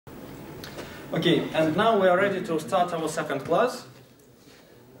Okay, and now we are ready to start our second class.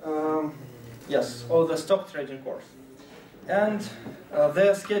 Yes, or the stock trading course. And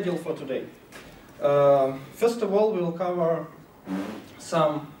the schedule for today. First of all, we will cover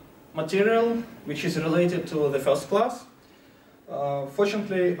some material which is related to the first class.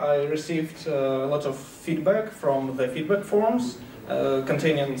 Fortunately, I received a lot of feedback from the feedback forums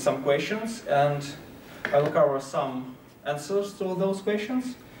containing some questions, and I will cover some answers to those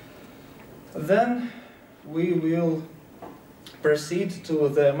questions. Then we will proceed to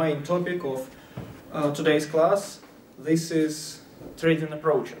the main topic of today's class. This is trading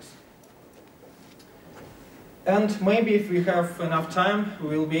approaches. And maybe if we have enough time,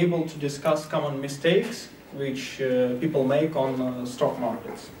 we will be able to discuss common mistakes which people make on stock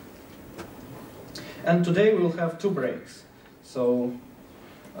markets. And today we will have 2 breaks. So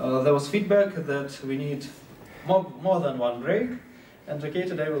there was feedback that we need more than 1 break, and okay,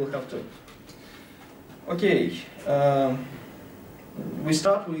 today we will have 2. Okay, we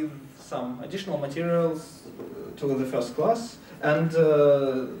start with some additional materials to the first class, and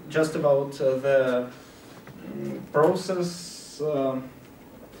just about the process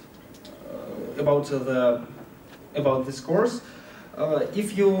about this course.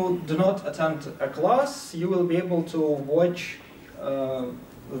 If you do not attend a class, you will be able to watch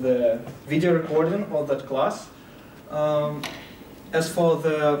the video recording of that class. As for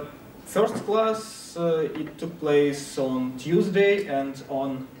the first class, it took place on Tuesday, and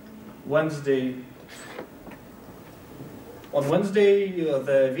on Wednesday. On Wednesday,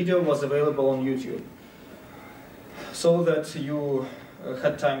 the video was available on YouTube, so that you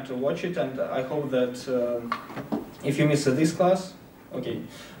had time to watch it. And I hope that if you miss this class, okay,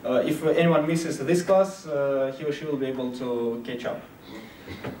 if anyone misses this class, he or she will be able to catch up.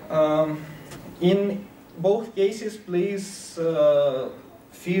 In both cases, please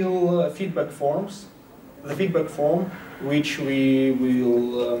fill feedback forms, the feedback form which we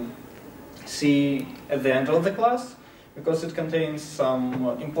will see at the end of the class, because it contains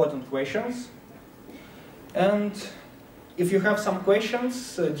some important questions. And if you have some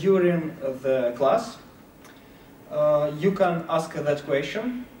questions during the class, you can ask that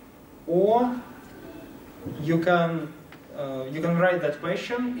question, or you can write that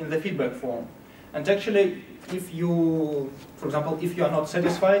question in the feedback form. And actually, if you, for example, if you are not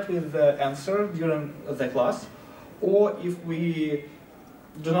satisfied with the answer during the class, or if we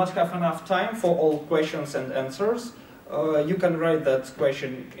do not have enough time for all questions and answers, you can write that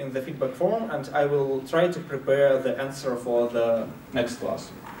question in the feedback form, and I will try to prepare the answer for the next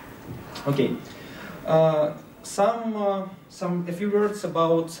class. Okay. A few words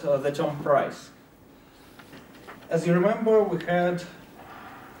about the term price. As you remember, we had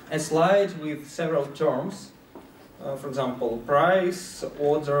a slide with several terms. For example, price,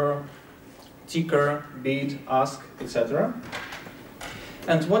 order, ticker, bid, ask, etc.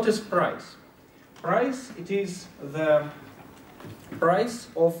 And what is price? Price, it is the price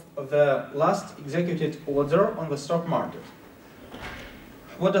of the last executed order on the stock market.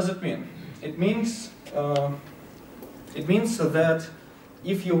 What does it mean? It means that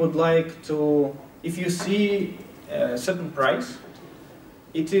if you would like to, if you see a certain price,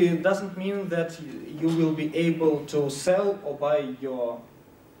 it doesn't mean that you will be able to sell or buy your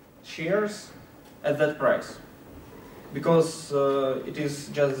shares at that price, because it is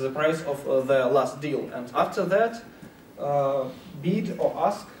just the price of the last deal. And after that, bid or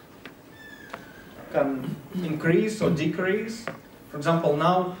ask can increase or decrease. For example,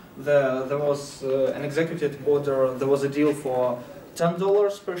 now there was an executed order, there was a deal for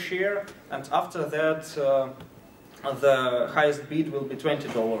 $10 per share, and after that the highest bid will be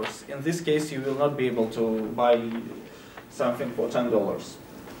 $20. In this case, you will not be able to buy something for $10.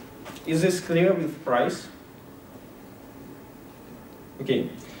 Is this clear with price? Okay,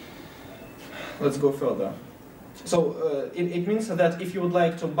 let's go further. So it means that if you would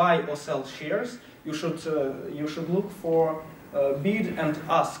like to buy or sell shares, you should look for bid and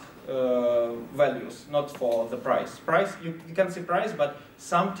ask values, not for the price. Price, you can see price, but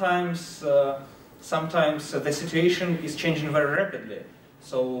sometimes the situation is changing very rapidly.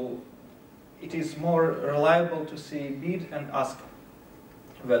 So it is more reliable to see bid and ask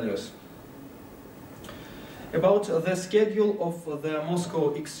values. About the schedule of the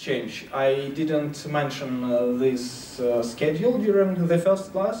Moscow exchange, I didn't mention this schedule during the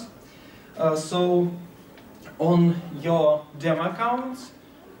first class. So on your demo accounts,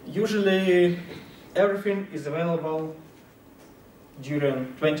 usually everything is available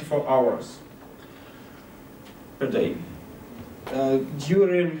during 24 hours per day. If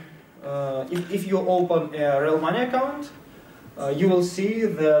you open a real money account, you will see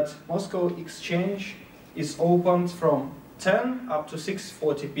that Moscow exchange is opened from 10 up to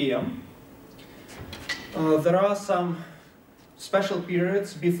 6:40 p.m. There are some special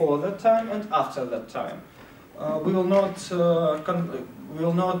periods before that time and after that time. We will not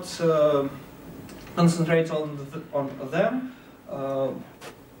concentrate on them.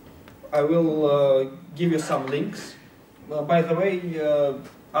 I will give you some links. By the way,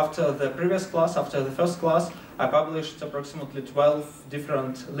 after the previous class, after the first class, I published approximately 12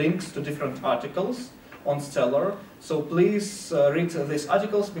 different links to different articles on Stellar. So please read these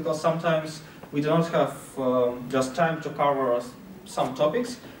articles, because sometimes we do not have just time to cover some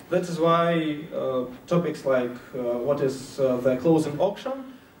topics. That is why topics like what is the closing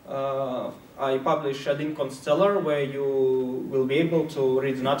auction, I publish a link on Stellar where you will be able to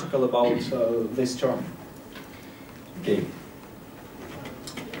read an article about this term. Okay.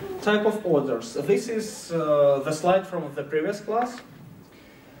 Type of orders. This is the slide from the previous class.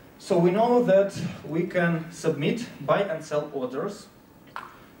 So we know that we can submit, buy and sell orders,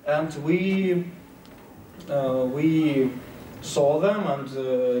 and we saw them, and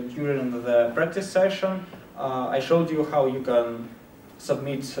during the practice session I showed you how you can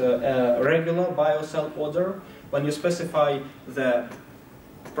submit a regular buy or sell order. When you specify the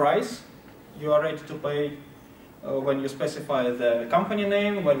price you are ready to pay, when you specify the company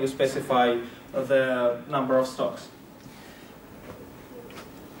name, when you specify the number of stocks.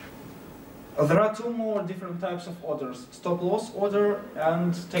 There are two more different types of orders: stop loss order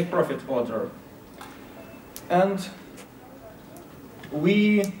and take profit order. And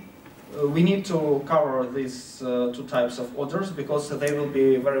we need to cover these two types of orders, because they will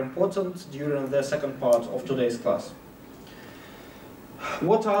be very important during the second part of today's class.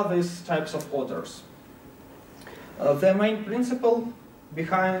 What are these types of orders? The main principle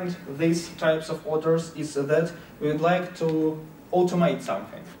behind these types of orders is that we would like to automate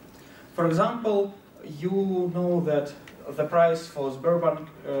something. For example, you know that the price for Sberbank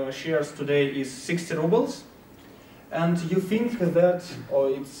shares today is 60 rubles, and you think that, or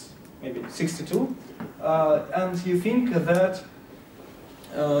it's maybe 62, and you think that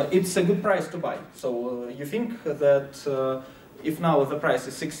it's a good price to buy. So you think that if now the price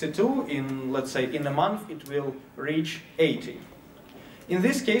is 62, let's say in a month it will reach 80. In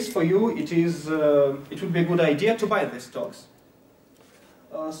this case, for you, it would be a good idea to buy these stocks.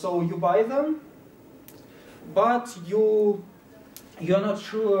 So you buy them, but you're not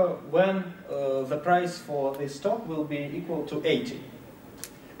sure when the price for this stock will be equal to 80,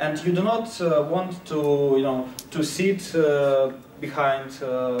 and you do not want to sit behind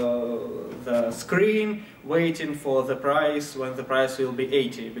the screen waiting for the price when the price will be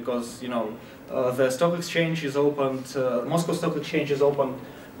 80, because the stock exchange is opened, Moscow Stock Exchange is open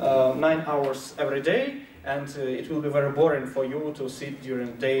 9 hours every day, and it will be very boring for you to sit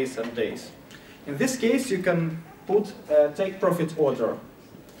during days and days. In this case, you can put a take profit order.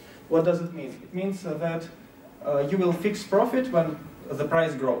 What does it mean? It means that you will fix profit when the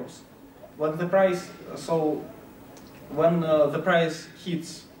price grows. When the price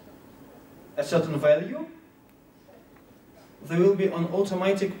hits a certain value, there will be an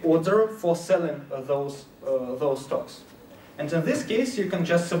automatic order for selling those stocks. And in this case, you can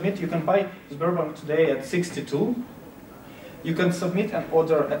just submit. You can buy Sberbank today at 62. You can submit an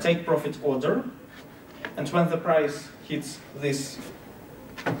order, a take profit order, and when the price hits this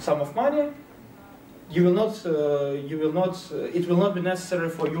sum of money, it will not be necessary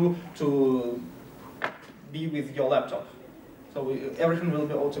for you to be with your laptop. So everything will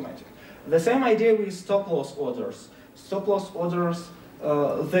be automatic. The same idea with stop loss orders. Stop loss orders,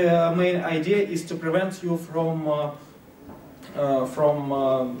 their main idea is to prevent you from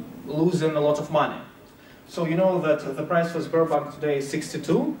losing a lot of money. So you know that the price for Sberbank today is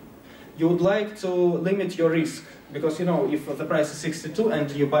 62. You would like to limit your risk, because if the price is 62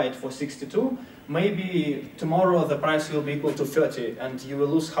 and you buy it for 62, maybe tomorrow the price will be equal to 30 and you will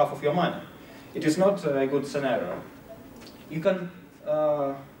lose half of your money. It is not a good scenario. You can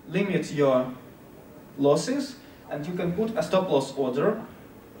limit your losses, and you can put a stop loss order,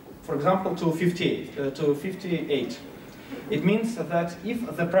 for example, to 58. It means that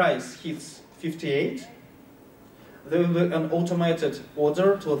if the price hits 58, there will be an automated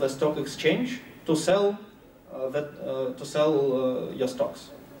order to the stock exchange to sell your stocks.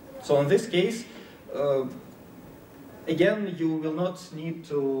 So in this case, again, you will not need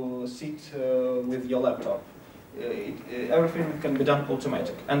to sit with your laptop. Everything can be done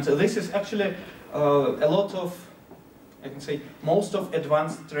automatic. And this is actually a lot of, I can say, most of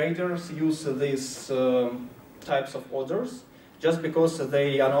advanced traders use these types of orders just because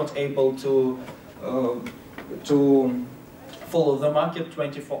they are not able to follow the market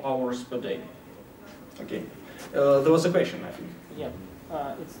 24 hours per day. Okay. There was a question, I think. Yeah.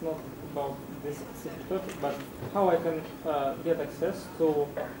 It's not about this specific topic, but how I can get access to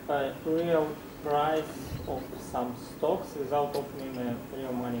a real price of some stocks without opening a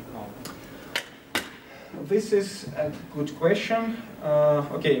real money account? This is a good question.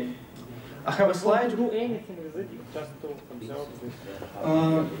 Okay, I have a slide. Do anything with it, just to observe this.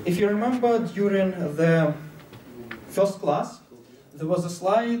 If you remember, during the first class, there was a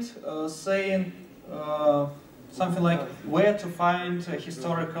slide saying something like where to find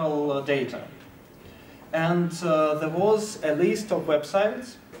historical data. And there was a list of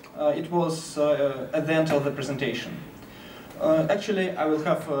websites. It was at the end of the presentation. Actually, I will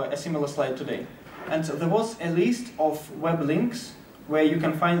have a similar slide today. And there was a list of web links where you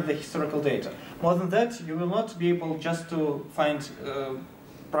can find the historical data. More than that, you will not be able just to find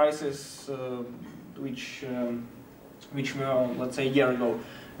prices which were, let's say, a year ago.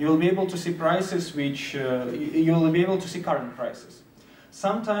 You will be able to see prices which, you will be able to see current prices.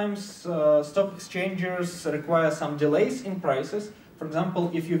 Sometimes stock exchanges require some delays in prices. For example,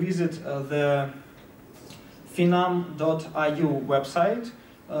 if you visit the finam.ru website,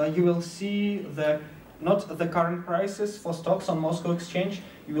 you will see not the current prices for stocks on Moscow Exchange,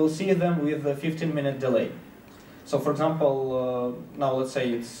 you will see them with a 15-minute delay. So for example, now let's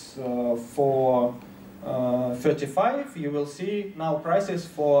say it's for 35, you will see now prices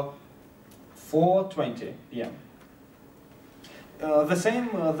for 4:20 p.m. The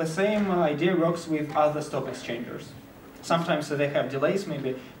same idea works with other stock exchangers. Sometimes they have delays,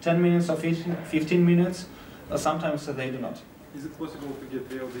 maybe 10 minutes or 15 minutes, sometimes they do not. Is it possible to get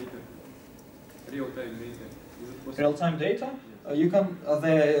real data? Real-time data? Is it possible? Real-time data? You can.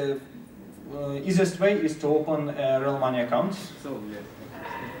 The easiest way is to open a real money account. So, yeah.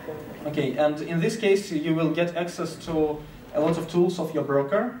 Okay, and in this case, you will get access to a lot of tools of your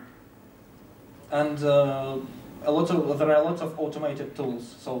broker, and there are a lot of automated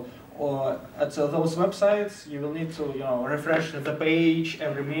tools. So at those websites, you will need to refresh the page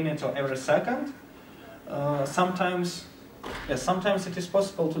every minute or every second. Sometimes it is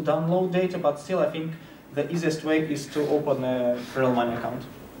possible to download data, but still I think the easiest way is to open a real money account.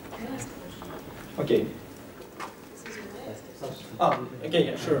 Okay. Okay,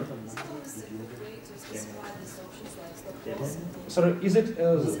 yeah, sure. Sorry, is it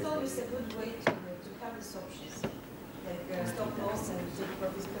always a good way to have these options, like stop loss and take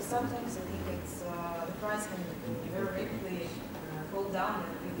profits, because sometimes I think it's the price can very rapidly fall down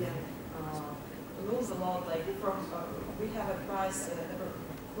and we can lose a lot. Like we have a price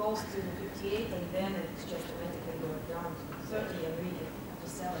close to 58 and then it's just automatically going down to 30 and we have to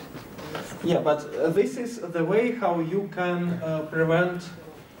sell it. Yeah, but this is the way how you can prevent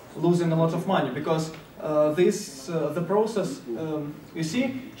losing a lot of money, because the process, you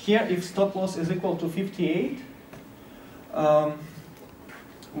see here, if stop loss is equal to 58,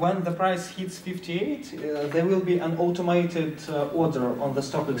 when the price hits 58, there will be an automated order on the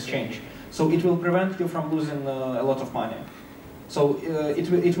stock exchange. So it will prevent you from losing a lot of money. So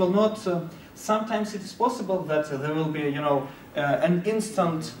it will not. Sometimes it is possible that there will be, an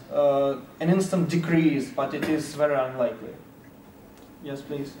instant decrease, but it is very unlikely. Yes,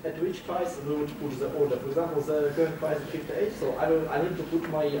 please. At which price we would put the order? For example, the current price is 58, so I need to put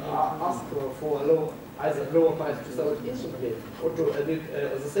my ask for a either lower price to sell it instantly, or to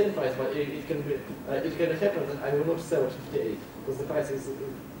the same price, but it can happen that I will not sell at 58 because the price is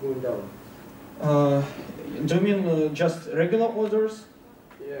going down. Do you mean just regular orders?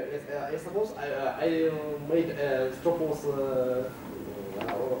 Yeah, yes, I suppose I made a stop loss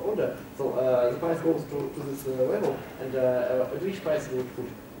order, so the price goes to this level, and at which price will put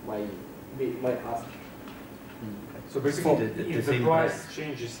my ask. So basically, if the price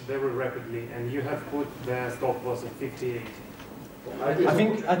changes very rapidly, and you have put the stop loss at 58.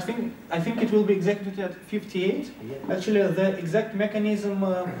 I think it will be executed at 58. Actually, the exact mechanism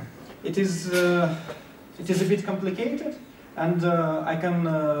it is a bit complicated, and I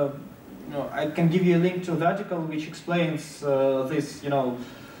can give you a link to the article which explains this,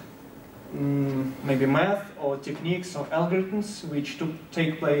 maybe math or techniques or algorithms which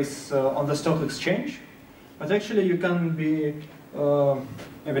take place on the stock exchange. But actually, you can be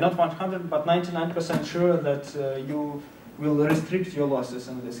maybe not 100, but 99% sure that you will restrict your losses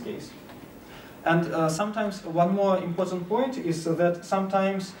in this case. And sometimes one more important point is that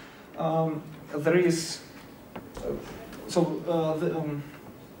sometimes there is the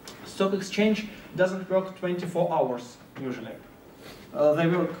stock exchange doesn't work 24 hours usually. They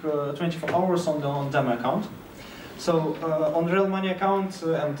work 24 hours on the demo account. So on real money accounts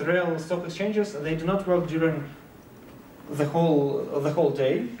and real stock exchanges, they do not work during the whole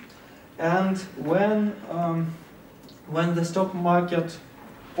day. And when the stock market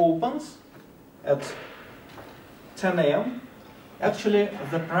opens at 10 a.m., actually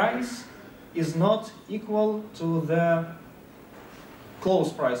the price is not equal to the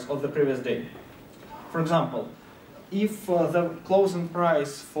close price of the previous day. For example, if the closing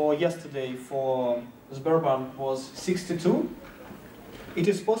price for yesterday for Sberbank was 62, it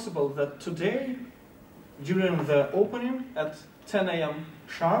is possible that today, during the opening at 10 a.m.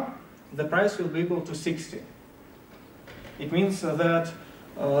 sharp, the price will be equal to 60. It means that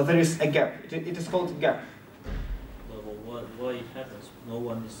there is a gap. It is called a gap. Well, why it happens? No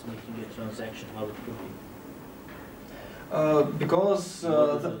one is making a transaction. How it could be? Because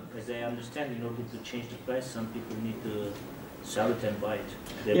as I understand, in order to change the price, some people need to sell it and buy it.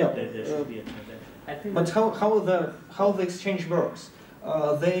 There should be a transaction. But how the exchange works?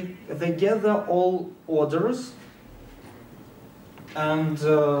 They gather all orders, and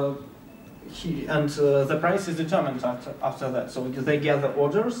the price is determined after that. So they gather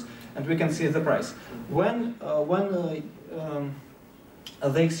orders, and we can see the price. When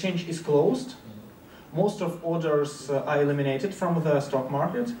the exchange is closed, most of orders are eliminated from the stock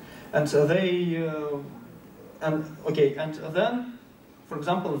market, and then, for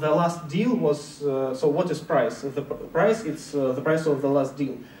example, the last deal was, so what is price? The price, it's the price of the last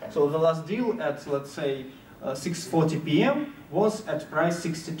deal. So the last deal at, let's say, 6:40 p.m. was at price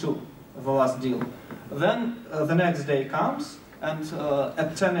 62, the last deal. Then the next day comes, and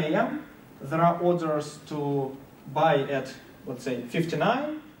at 10 a.m. there are orders to buy at, let's say,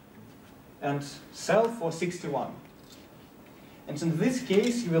 59 and sell for 61. And in this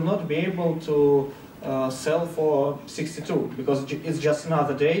case, you will not be able to sell for 62 because it's just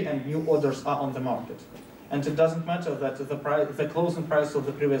another day and new orders are on the market. And it doesn't matter that the closing price of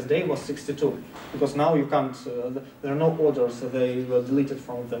the previous day was 62 because now you can't, there are no orders, they were deleted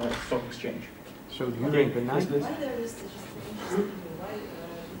from the stock exchange. So during the night? Why there is such a strange thing? Why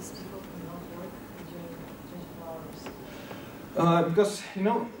these people cannot work during 24 hours? Because, you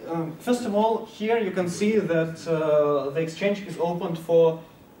know, first of all, here you can see that the exchange is opened for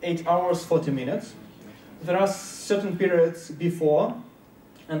 8 hours, 40 minutes. There are certain periods before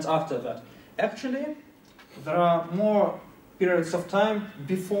and after that. Actually, there are more periods of time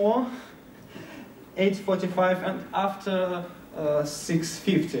before 8:45 and after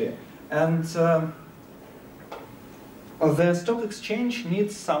 6:50. And the stock exchange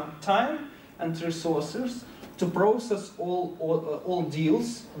needs some time and resources to process all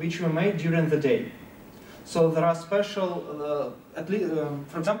deals which were made during the day. So there are special, at least,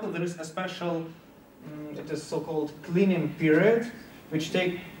 for example, there is a special, it is so-called cleaning period, which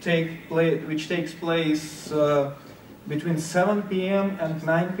takes place between 7 p.m. and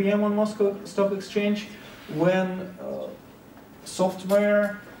 9 p.m. on Moscow Stock Exchange, when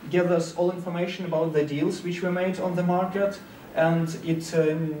software gathers all information about the deals which were made on the market, and it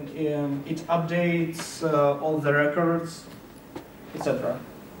updates all the records, etc.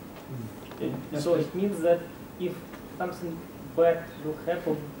 Okay. Yes, So please. it means that if something bad will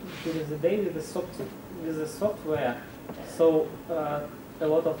happen during the day with the software, so a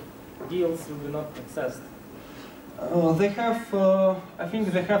lot of deals will be not accessed. They have, I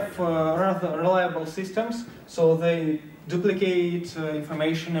think they have rather reliable systems, so they duplicate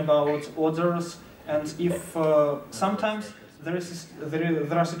information about orders, and if sometimes there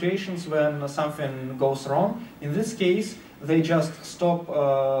are situations when something goes wrong. In this case, they just stop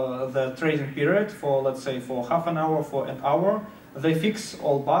the trading period for, let's say, for half an hour, for an hour. They fix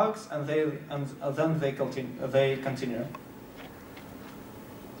all bugs, and then they continue.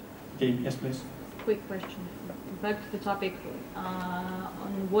 Okay, yes, please. Quick question. Back to the topic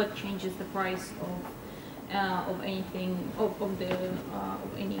on what changes the price of anything of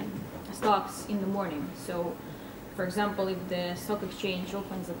any stocks in the morning. So, for example, if the stock exchange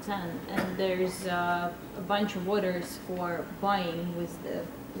opens at 10 and there's a bunch of orders for buying with the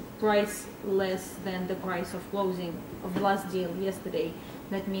price less than the price of closing of the last deal yesterday,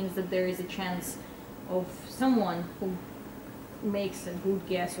 that means that there is a chance of someone who makes a good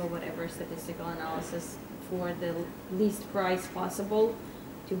guess or whatever statistical analysis for the least price possible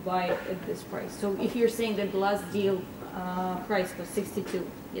to buy at this price. So if you're saying that the last deal price was 62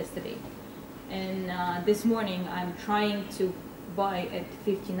 yesterday, and this morning I'm trying to buy at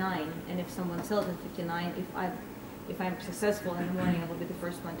 59, and if someone sells at 59, if I'm successful in the morning, I will be the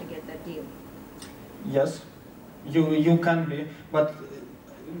first one to get that deal. Yes, you can be, but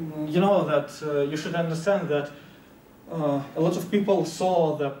you know that you should understand that a lot of people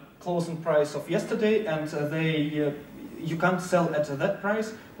saw the closing price of yesterday, and you can't sell at that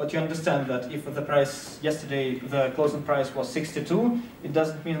price, but you understand that if the price yesterday, the closing price was 62, it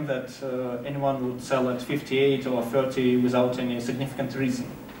doesn't mean that anyone would sell at 58 or 30 without any significant reason.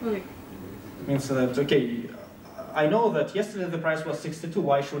 Okay. It means that, okay, I know that yesterday the price was 62,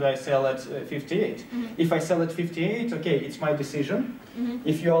 why should I sell at 58? Mm-hmm. If I sell at 58, okay, it's my decision. Mm-hmm.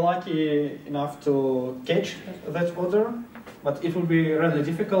 If you're lucky enough to catch that order, but it will be really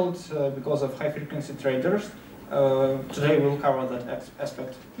difficult because of high-frequency traders. Today we'll cover that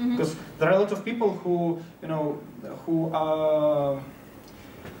aspect, Mm-hmm. because there are a lot of people who, you know, who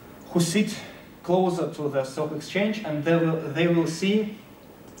sit closer to the stock exchange, and they will see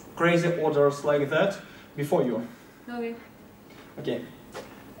crazy orders like that before you. Okay. Okay,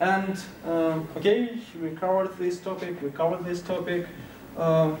 and okay, we covered this topic.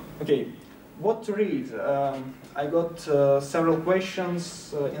 Okay, what to read? I got several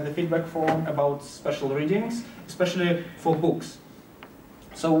questions in the feedback form about special readings, especially for books.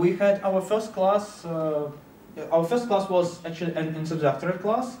 So we had our first class. Our first class was actually an introductory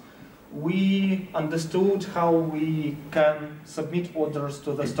class. We understood how we can submit orders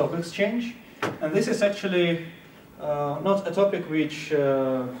to the stock exchange, and this is actually not a topic which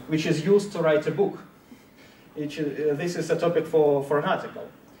is used to write a book. This is a topic for an article.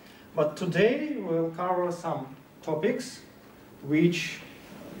 But today we'll cover some topics which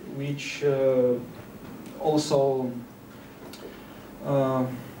also are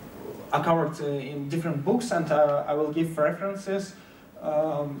covered in different books, and I will give references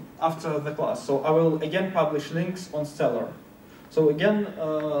after the class. So I will again publish links on Stellar. So again,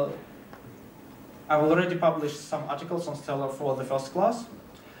 I've already published some articles on Stellar for the first class.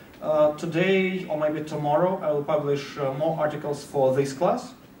 Today, or maybe tomorrow, I will publish more articles for this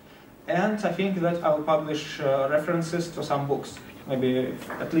class. And I think that I will publish references to some books, maybe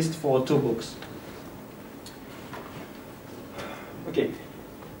at least for 2 books. Okay.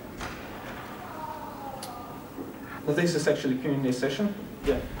 Well, this is actually Q&A session.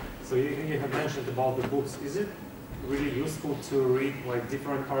 Yeah. So you have mentioned about the books. Is it really useful to read like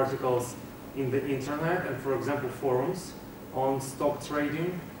different articles in the internet and, for example, forums on stock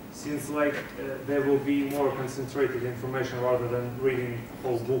trading, since like there will be more concentrated information rather than reading a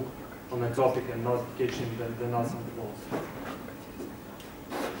whole book on a topic and not catching the nuts and the bolts?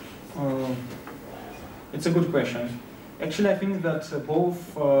 It's a good question. Actually, I think that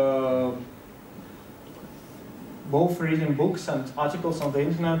both reading books and articles on the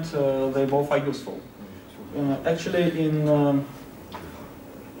internet, they both are useful. Actually,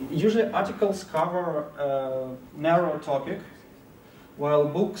 usually articles cover a narrow topic, while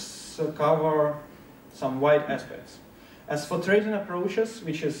books cover some wide aspects. As for trading approaches,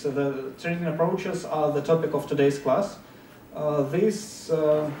 which is the trading approaches are the topic of today's class, this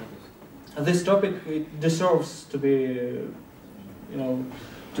topic, it deserves to be,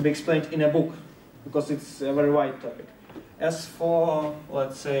 to be explained in a book, because it's a very wide topic. As for,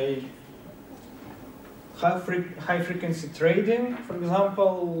 let's say, high frequency trading, for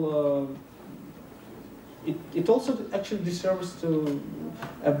example, it also actually deserves to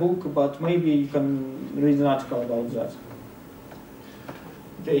a book, but maybe you can read an article about that.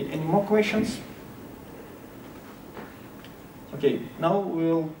 Okay, any more questions? Okay, now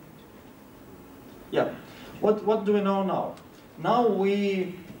we'll, yeah. What do we know now? Now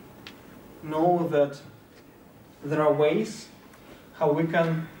we know that there are ways how we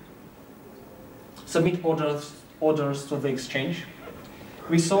can submit orders to the exchange.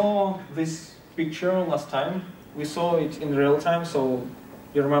 We saw this picture last time. We saw it in real time, so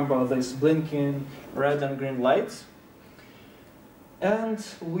you remember this blinking red and green lights. And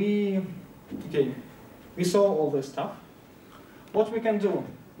we saw all this stuff. What we can do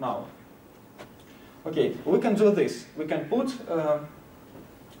now? Okay, we can do this. We can put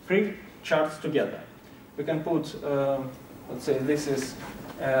 3 charts together. We can put, let's say this is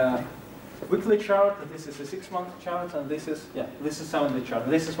a weekly chart, this is a 6-month chart, and this is 7-day chart,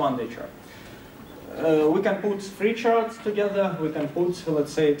 this is 1-day chart. We can put 3 charts together, we can put,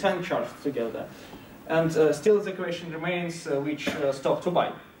 let's say, 10 charts together. And still the question remains which stock to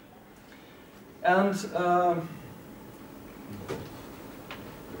buy. And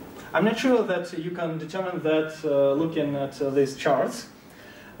I'm not sure that you can determine that looking at these charts.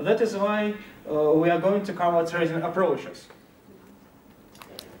 That is why we are going to cover trading approaches.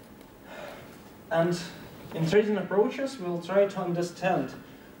 And in trading approaches, we'll try to understand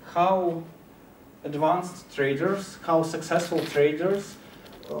how advanced traders, how successful traders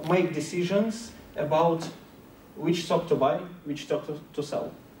make decisions about which stock to buy, which stock to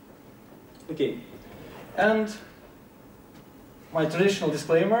sell. Okay, and my traditional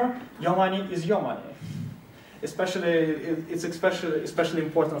disclaimer, your money is your money. especially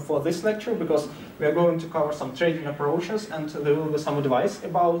important for this lecture because we are going to cover some trading approaches and there will be some advice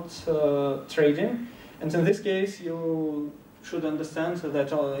about trading. And in this case, you should understand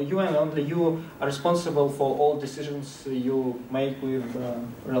that you and only you are responsible for all decisions you make with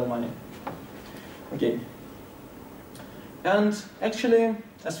real money. Okay. And actually,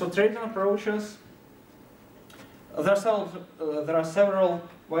 as for trading approaches, there are several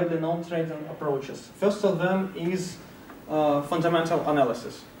widely known trading approaches. First of them is fundamental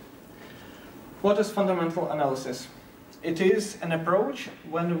analysis. What is fundamental analysis? It is an approach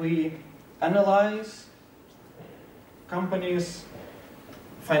when we analyze company's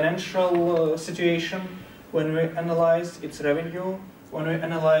financial situation, when we analyze its revenue, when we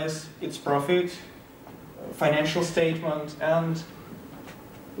analyze its profit, financial statement, and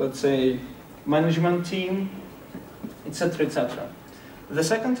let's say management team, etc., etc. The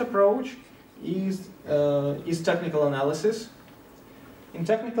second approach is technical analysis. In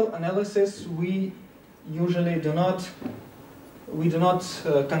technical analysis, we usually do not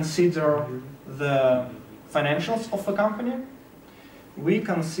consider the financials of a company. We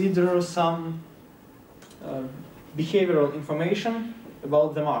consider some behavioral information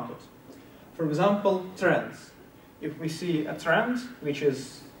about the market. For example, trends. If we see a trend which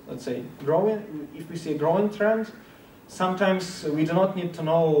is, let's say, growing, if we see a growing trend, sometimes we do not need to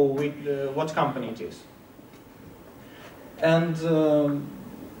know what company it is. And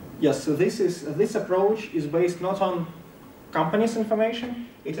yes, so this approach is based not on company's information,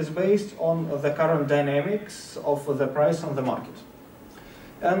 it is based on the current dynamics of the price on the market.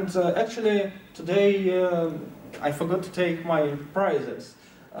 And actually, today I forgot to take my prizes.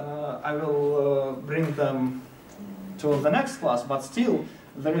 I will bring them to the next class, but still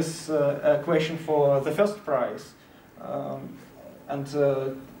there is a question for the first prize. And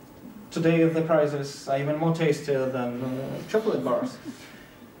today the prizes are even more tastier than chocolate bars.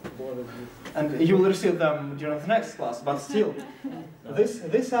 And you will receive them during the next class, but still,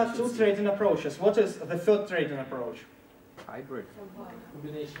 these are two trading approaches. What is the third trading approach? Hybrid.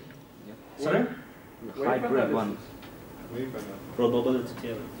 Combination. Sorry? Hybrid one. Probability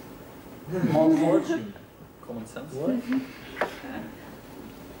theory. More fortune. Common sense. What?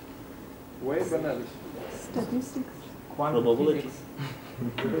 Wave analysis. Statistics. Probability.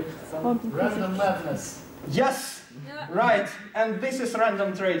 Random madness. Yes! Right, and this is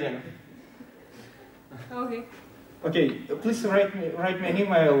random trading. Okay. Okay, please write me an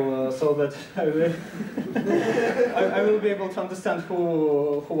email so that I will be able to understand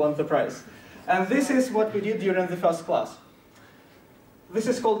who won the prize. And this is what we did during the first class. This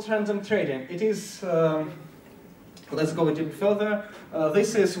is called random trading. It is, let's go a bit further.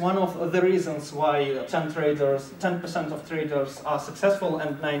 This is one of the reasons why 10% of traders are successful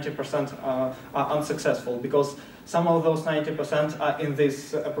and 90% are unsuccessful, because some of those 90% are in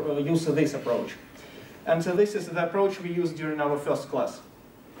this use this approach. And so this is the approach we used during our first class.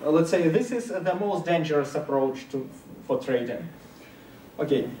 Let's say this is the most dangerous approach for trading.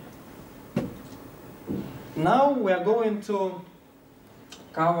 Okay. Now we are going to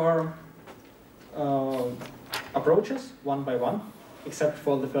cover approaches one by one, except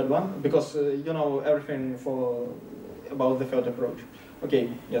for the third one, because you know everything about the third approach.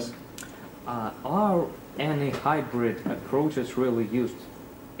 Okay, yes. Are any hybrid approaches really used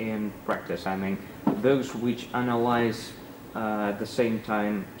in practice? I mean, those which analyze at the same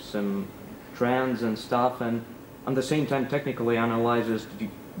time some trends and stuff, and at the same time technically analyzes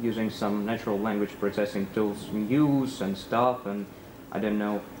using some natural language processing tools, news and stuff, and I don't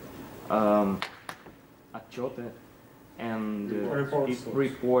know, отчеты and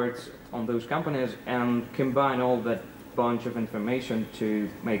reports on those companies, and combine all that bunch of information to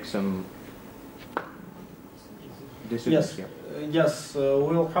make some decisions. Yes, yes,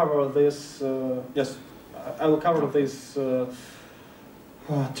 we will cover this. Yes, I will cover these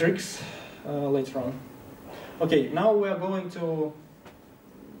tricks later on. Okay, now we are going to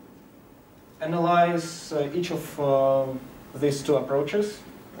analyze each of these two approaches.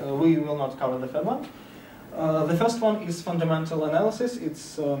 We will not cover the third one. The first one is fundamental analysis.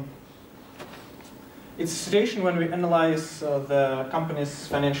 It's a situation when we analyze the company's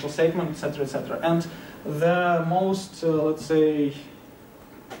financial statement, etc., etc. And the most, let's say,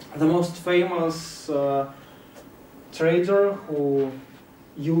 the most famous trader who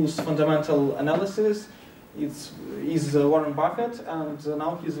used fundamental analysis is Warren Buffett, and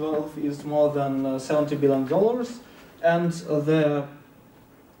now his wealth is more than $70 billion, and the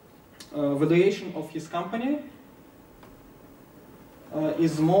valuation of his company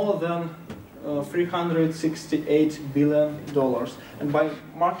is more than $368 billion. And by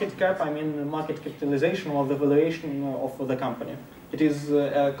market cap, I mean market capitalization or the valuation of the company. It is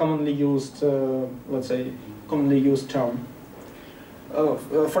a commonly used, let's say, commonly used term.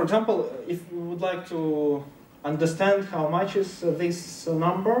 For example, if we would like to understand how much is this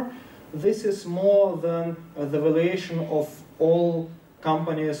number, this is more than the valuation of all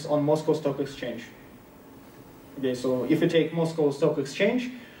companies on Moscow Stock Exchange. Okay, so if you take Moscow Stock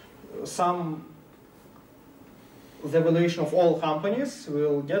Exchange, the valuation of all companies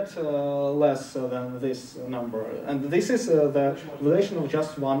will get less than this number. And this is the valuation of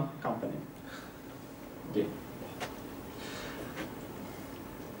just one company. Okay.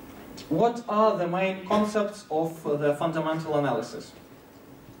 What are the main concepts of the fundamental analysis?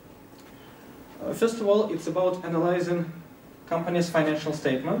 First of all, it's about analyzing companies' financial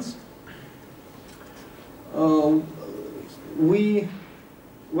statements.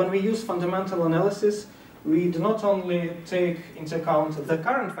 When we use fundamental analysis, we do not only take into account the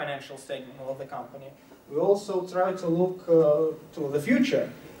current financial statement of the company, we also try to look to the future,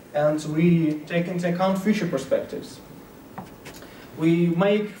 and we take into account future perspectives. We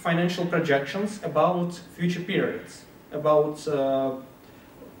make financial projections about future periods, about,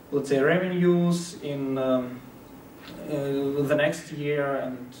 let's say, revenues in the next year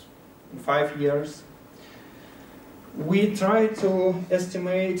and in 5 years. We try to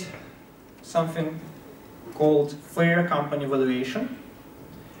estimate something called fair company valuation.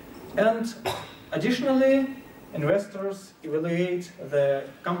 And additionally, investors evaluate the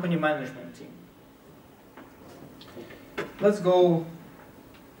company management team. Let's go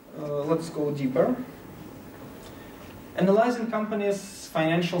deeper. Analyzing company's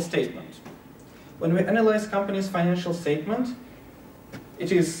financial statement. When we analyze company's financial statement,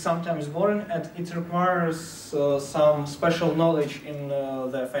 it is sometimes boring and it requires some special knowledge in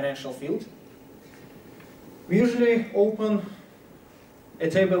the financial field. We usually open a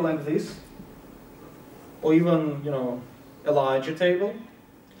table like this, or even, a larger table,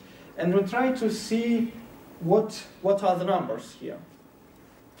 and we try to see what are the numbers here.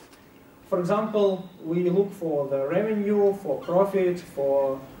 For example, we look for the revenue, for profit,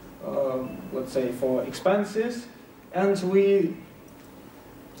 for, let's say, for expenses, and we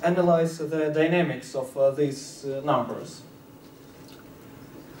analyze the dynamics of these numbers.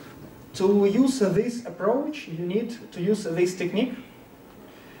 To use this approach, you need to use this technique.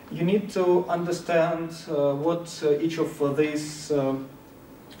 You need to understand what each of these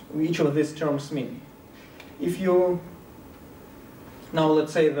terms mean. If you now,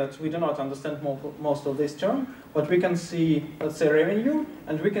 let's say that we do not understand most of this term, but we can see, let's say, revenue,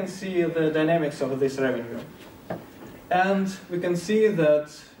 and we can see the dynamics of this revenue. And we can see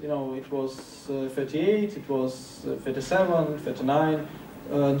that, it was 38, it was 37, 39.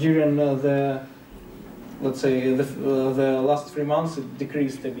 During let's say, the last 3 months, it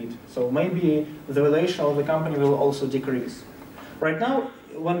decreased a bit. So maybe the valuation of the company will also decrease. Right now,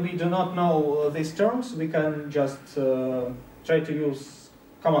 when we do not know these terms, we can just try to use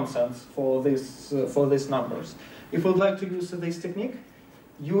common sense for these numbers. If you would like to use this technique,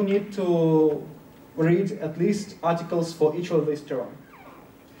 you need to read at least articles for each of these terms.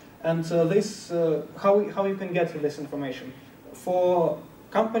 And how you can get this information? For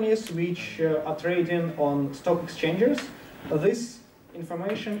companies which are trading on stock exchanges, this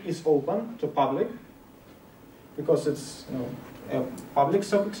information is open to public because it's a public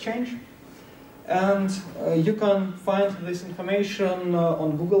stock exchange. And you can find this information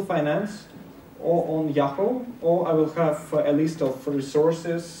on Google Finance or on Yahoo, or I will have a list of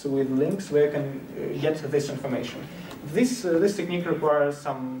resources with links where you can get this information. This technique requires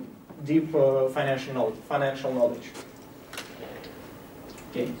some deep financial knowledge.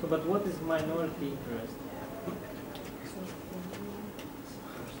 Okay. So, but what is minority interest?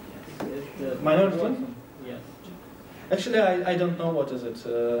 Minority? Yes. Actually, I don't know what is it. I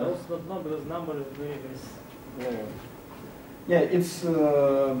also don't know because number is very, very low. Yeah, it's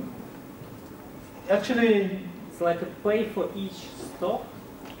actually. It's like a pay for each stock.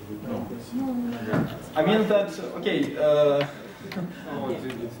 No. I mean that. Okay.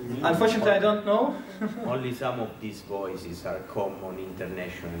 Unfortunately, I don't know. Only some of these voices are common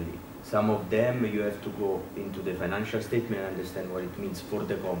internationally. Some of them you have to go into the financial statement and understand what it means for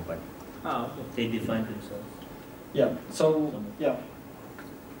the company. Ah, okay. They define themselves. Yeah. So yeah.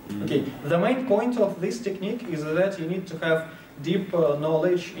 Okay. The main point of this technique is that you need to have deep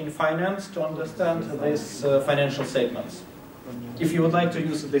knowledge in finance to understand these financial statements. If you would like to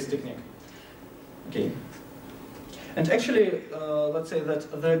use this technique. Okay. And actually, let's say that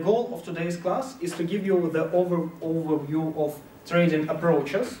the goal of today's class is to give you the overview of trading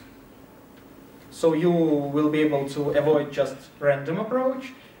approaches. So you will be able to avoid just random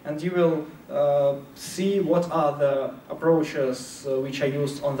approach, and you will see what are the approaches which are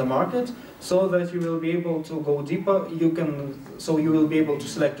used on the market, so that you will be able to go deeper. So you will be able to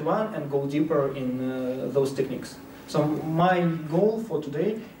select one and go deeper in those techniques. So my goal for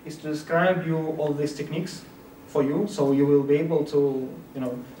today is to describe you all these techniques for you, so you will be able to,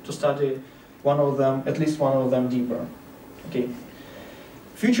 to study one of them, at least one of them deeper. Okay.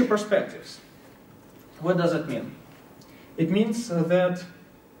 Future perspectives. What does it mean? It means that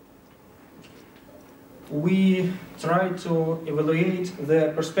we try to evaluate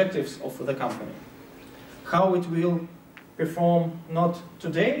the perspectives of the company. How it will perform not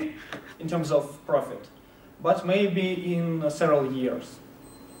today in terms of profit, but maybe in several years.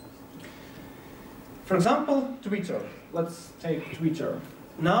 For example, Twitter. Let's take Twitter.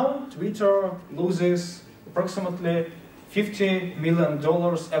 Now, Twitter loses approximately $50 million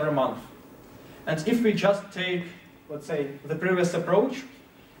every month. And if we just take, let's say, the previous approach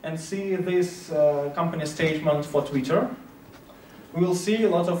and see this company statement for Twitter, we will see a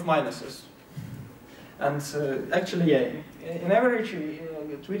lot of minuses. And actually, yeah, in average,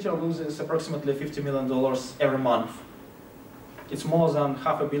 Twitter loses approximately $50 million every month. It's more than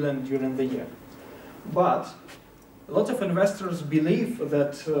 $500 million during the year. But a lot of investors believe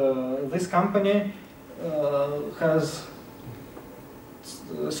that this company has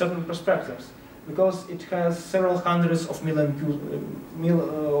certain perspectives, because it has several hundreds of millions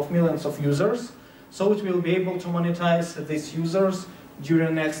of users, so it will be able to monetize these users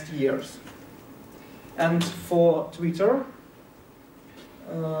during next years. And for Twitter,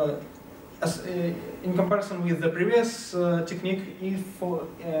 in comparison with the previous technique, if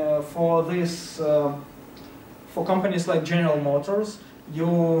for companies like General Motors,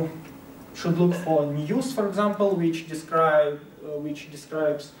 you should look for news, for example, which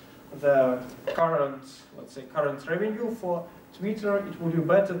describes the current, let's say, current revenue. For Twitter, it would be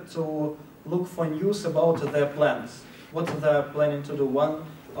better to look for news about their plans, what they're planning to do,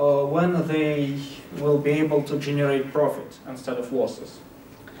 when they will be able to generate profit instead of losses.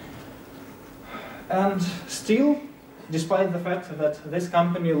 And still, despite the fact that this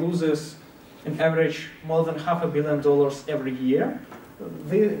company loses on average more than $500 million every year,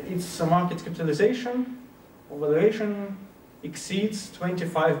 its market capitalization or valuation exceeds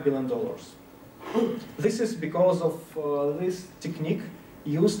 $25 billion. This is because of this technique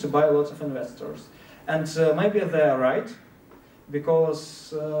used by a lot of investors. And maybe they are right,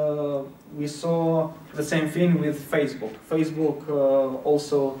 because we saw the same thing with Facebook. Facebook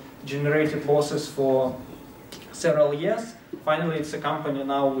also generated losses for several years. Finally, it's a company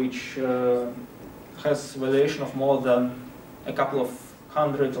now which has valuation of more than a couple of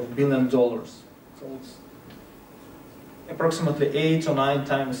hundred of billion dollars. So it's approximately 8 or 9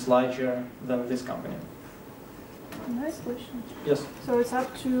 times larger than this company. Nice question. Yes. So it's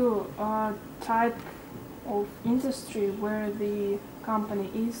up to type of industry where the company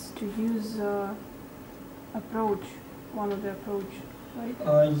is to use approach, one of the approach, right?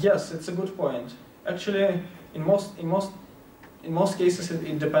 Yes, it's a good point. Actually, in most cases,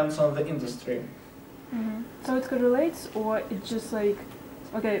 it depends on the industry. Mm-hmm. So it correlates, or it's just like,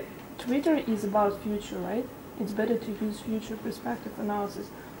 okay, Twitter is about future, right? It's better to use future perspective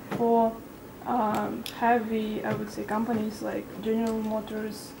analysis. For heavy, I would say, companies like General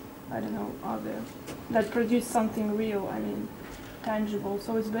Motors, I don't know, other that produce something real, I mean, tangible.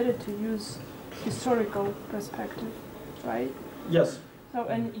 So it's better to use historical perspective, right? Yes. So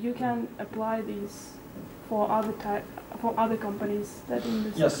and you can apply these for other companies that in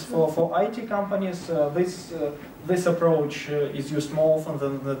this. Yes, for IT companies, this approach is used more often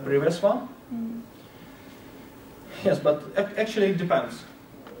than the previous one. Mm. Yes, but actually it depends.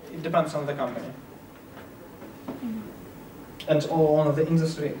 It depends on the company. Mm. And on the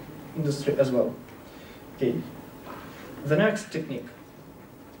industry as well. Okay. The next technique.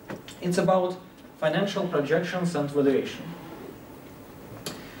 It's about financial projections and valuation.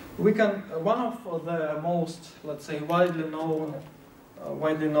 We can one of the most, let's say, widely known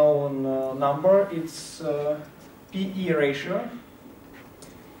number. It's PE ratio.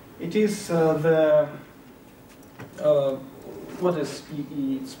 It is what is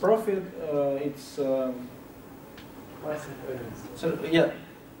PE? It's profit. It's Price and earnings. so yeah.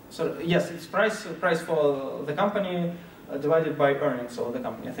 So yes, it's price for the company divided by earnings of the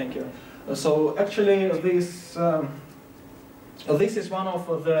company. Thank you. So actually, this is one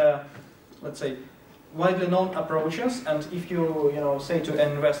of the, let's say, widely known approaches. And if you say to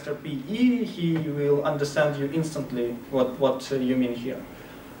an investor PE, he will understand you instantly what you mean here.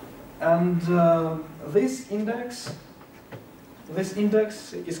 And this index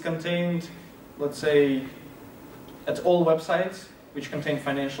is contained let's say, at all websites which contain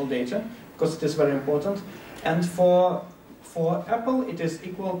financial data, because it is very important. And for Apple, it is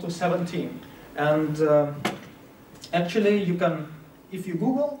equal to 17. And actually, you can, if you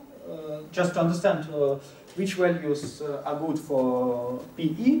Google, just to understand which values are good for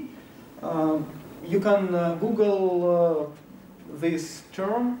PE, you can Google this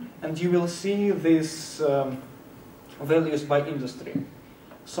term, and you will see these values by industry.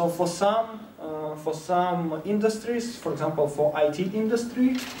 So for some industries, for example, for IT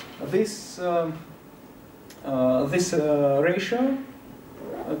industry, this ratio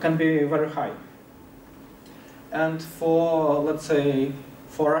can be very high. And for, let's say,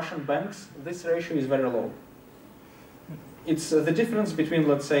 for Russian banks, this ratio is very low. It's the difference between,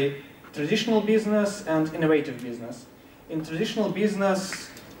 let's say, traditional business and innovative business. In traditional business,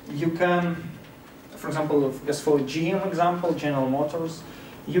 you can, for example, as for GM example, General Motors,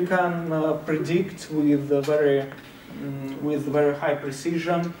 you can predict with very high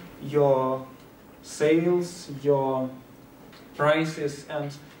precision your sales, your prices,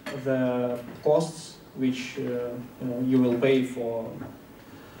 and the costs which you will pay for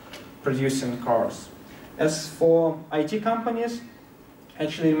producing cars. As for IT companies,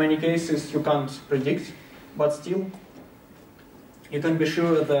 actually in many cases you can't predict, but still you can be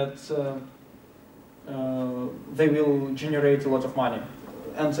sure that they will generate a lot of money.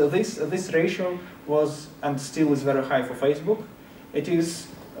 And this ratio was and still is very high for Facebook. It is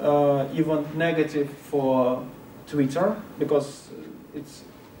even negative for Twitter, because it's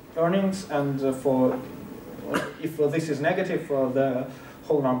earnings, and if this is negative, the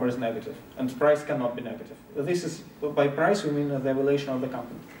whole number is negative, and price cannot be negative. This is, by price we mean the valuation of the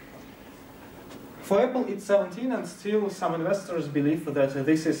company. For Apple, it's 17, and still some investors believe that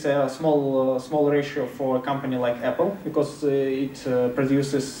this is a small ratio for a company like Apple, because it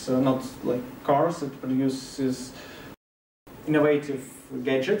produces not like cars, it produces innovative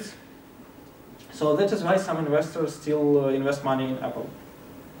gadgets. So that is why some investors still invest money in Apple.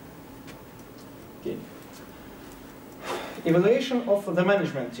 Okay. Evaluation of the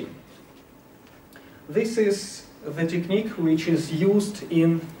management team. This is the technique which is used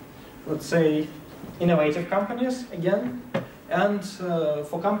in, let's say, innovative companies again, and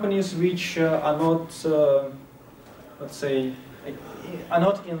for companies which are not, let's say, are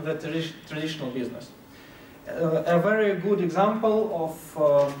not in the traditional business. A very good example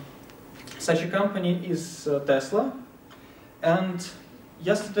of such a company is Tesla. And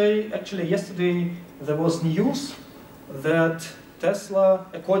yesterday there was news that Tesla,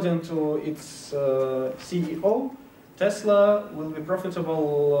 according to its CEO, Tesla will be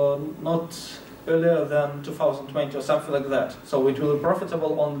profitable not earlier than 2020 or something like that. So it will be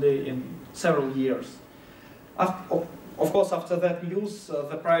profitable only in several years. Of course, after that news,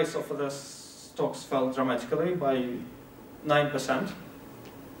 the price of the stocks fell dramatically by 9%.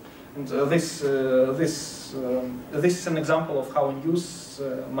 And this is an example of how news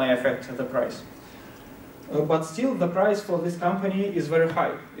may affect the price. But still, the price for this company is very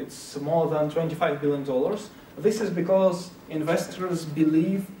high. It's more than $25 billion. This is because investors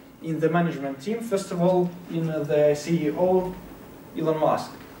believe in the management team, first of all, in the CEO, Elon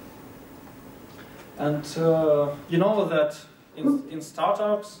Musk. And you know that in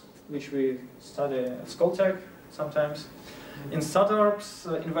startups, which we study at Skoltech sometimes, in startups,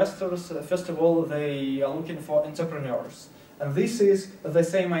 investors, first of all, they are looking for entrepreneurs. And this is the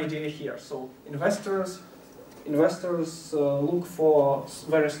same idea here. So investors look for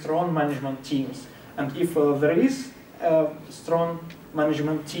very strong management teams. And if there is a strong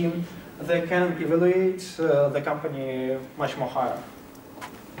management team, they can evaluate the company much more higher.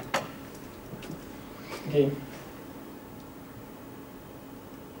 Okay.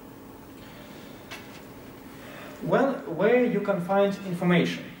 Well, where you can find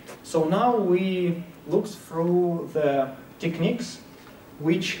information. So now we look through the techniques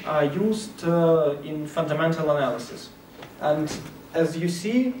which are used in fundamental analysis. And as you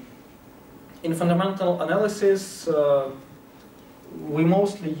see, in fundamental analysis, we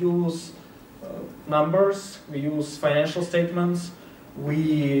mostly use numbers, we use financial statements,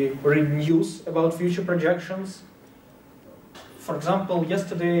 we read news about future projections. For example,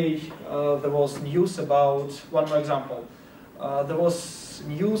 yesterday there was news about, one more example, there was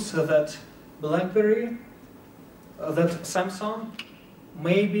news that BlackBerry, that Samsung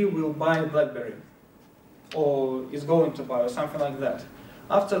maybe will buy BlackBerry, or is going to buy, or something like that.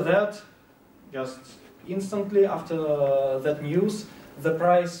 After that, just instantly after that news, the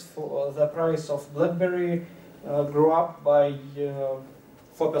price of BlackBerry grew up by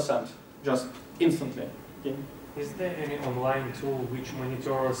 4%, just instantly. Okay. Is there any online tool which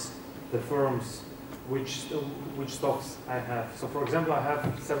monitors the firms which stocks I have. So for example, I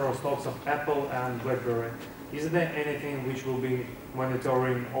have several stocks of Apple and BlackBerry. Is there anything which will be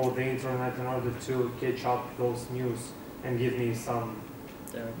monitoring all the internet in order to catch up those news and give me some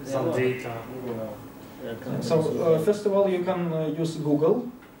data? So first of all, you can use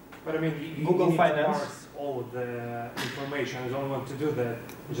Google. But I mean, Google you need Finance. to parse all the information. I don't want to do that.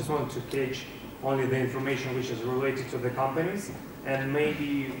 I just want to catch only the information which is related to the companies and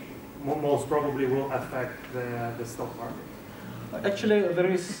maybe most probably will affect the stock market. Actually, there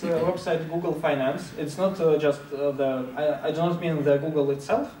is a website Google Finance. It's not just I do not mean the Google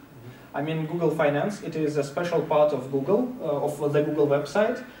itself. I mean Google Finance. It is a special part of Google, of the Google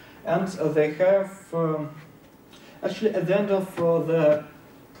website. And they have, actually at the end of the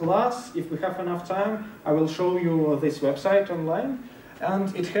class, if we have enough time, I will show you this website online.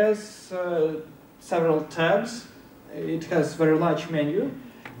 And it has several tabs. It has very large menu.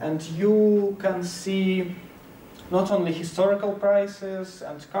 And you can see not only historical prices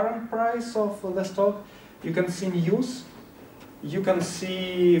and current price of the stock, you can see news, you can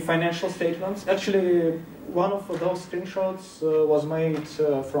see financial statements. Actually, one of those screenshots was made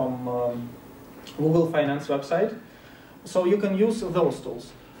from Google Finance website. So you can use those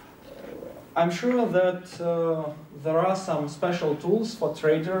tools. I'm sure that there are some special tools for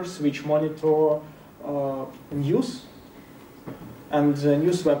traders which monitor news and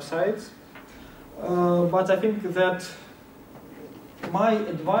news websites. But I think that my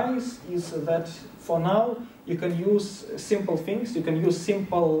advice is that for now you can use simple things, you can use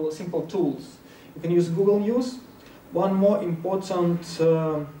simple tools. You can use Google News. One more important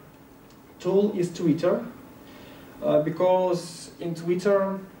tool is Twitter, because in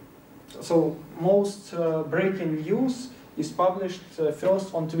Twitter, so most breaking news is published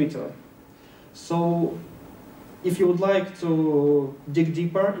first on Twitter. So if you would like to dig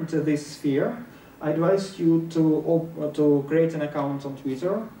deeper into this sphere, I advise you to create an account on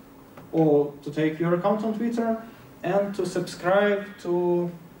Twitter, or to take your account on Twitter and to subscribe to,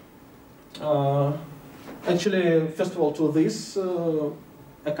 actually, first of all, to these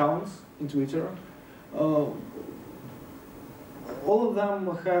accounts in Twitter. All of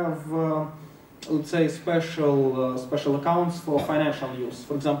them have, let's say, special accounts for financial news.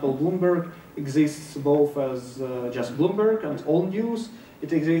 For example, Bloomberg exists both as just Bloomberg and all news.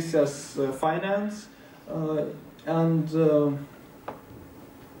 It exists as finance and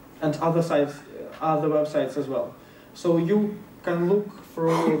other sites, other websites as well. So you can look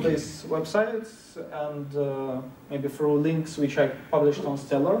through these websites and maybe through links which I published on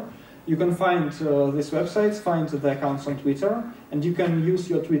Stellar. You can find these websites, find the accounts on Twitter, and you can use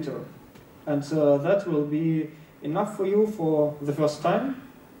your Twitter. And that will be enough for you for the first time,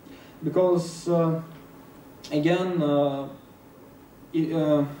 because again,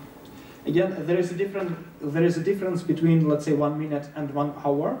 there is a difference between, let's say, 1 minute and 1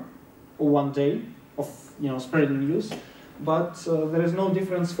 hour or 1 day of spreading news, but there is no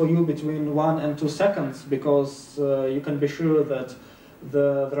difference for you between 1 and 2 seconds, because you can be sure that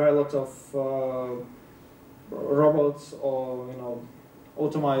there are a lot of robots or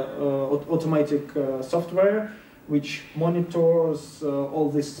automatic software which monitors all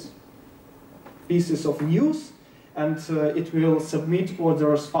these pieces of news, and it will submit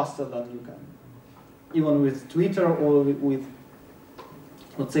orders faster than you can, even with Twitter or with,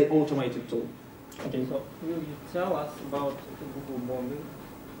 let's say, automated tool. Okay. So, will you tell us about Google bombing?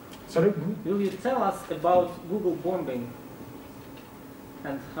 Sorry? Will you tell us about Google bombing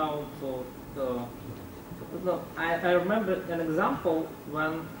and how to no, I remember an example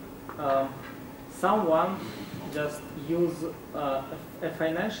when someone just used a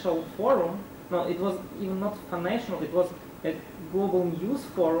financial forum. No, it was even not financial, it was a global news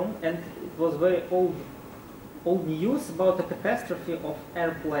forum, and it was very old news about a catastrophe of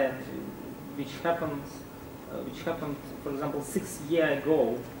airplane which happened, for example, 6 years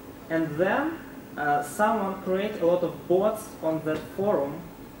ago. And then someone created a lot of bots on that forum,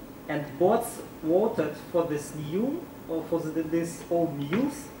 and bots voted for this new, or for this old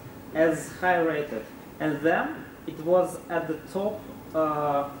news as high rated. And then it was at the top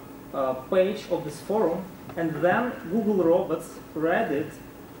page of this forum, and then Google robots read it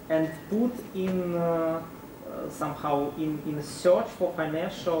and put in somehow in a search for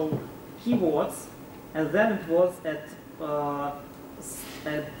financial keywords, and then it was at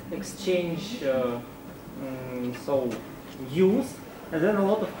exchange so news, and then a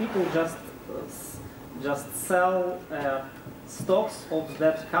lot of people just sell stocks of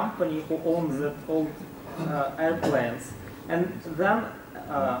that company who owns that old airplanes, and then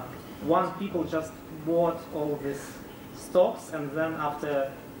one people just bought all these stocks, and then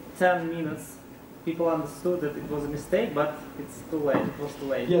after 10 minutes, people understood that it was a mistake, but it's too late. It was too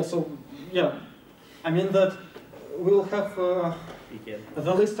late. Yeah. So yeah, I mean that we'll have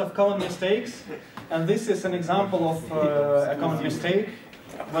the list of common mistakes, and this is an example of a common mistake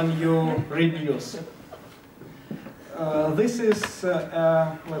when you read news. This is,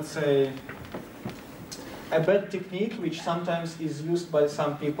 let's say, a bad technique which sometimes is used by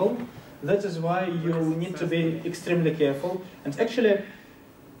some people. That is why you need to be extremely careful. And actually,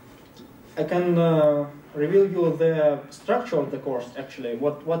 I can reveal you the structure of the course, actually,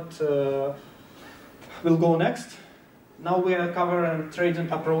 what will go next. Now we are covering trading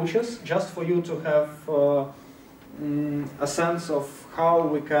approaches, just for you to have a sense of how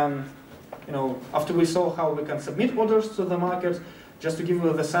we can, after we saw how we can submit orders to the market, just to give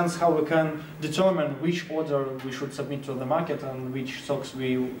you the sense how we can determine which order we should submit to the market and which stocks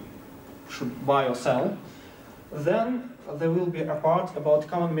we should buy or sell. Then there will be a part about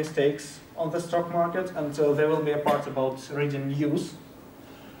common mistakes on the stock market, and there will be a part about reading news.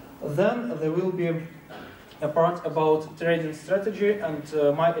 Then there will be a part about trading strategy and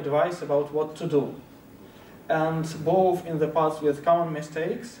my advice about what to do. And both in the parts with common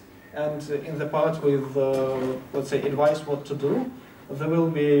mistakes and in the part with, let's say, advice what to do, there will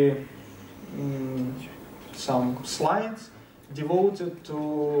be some slides devoted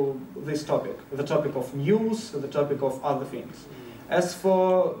to this topic, the topic of news, the topic of other things. As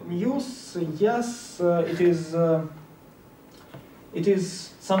for news, yes, it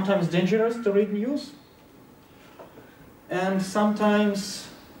is sometimes dangerous to read news, and sometimes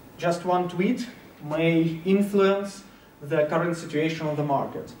just one tweet may influence the current situation of the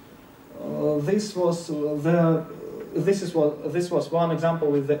market. This was one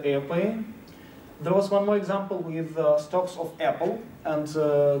example with the airplane. There was one more example with stocks of Apple, and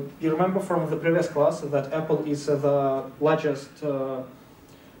you remember from the previous class that Apple is the largest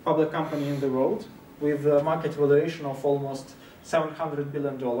public company in the world, with a market valuation of almost $700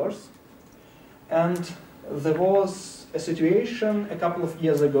 billion. And there was a situation a couple of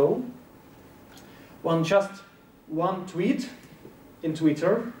years ago when just one tweet in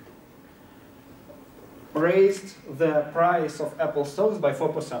Twitter raised the price of Apple stocks by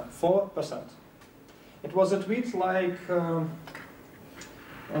 4%. 4%. It was a tweet like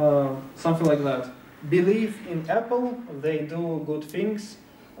something like that. Believe in Apple, they do good things,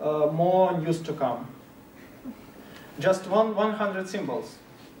 more news to come. Just 100 symbols.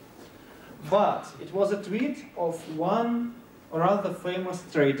 But it was a tweet of one rather famous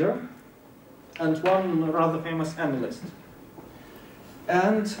trader and one rather famous analyst.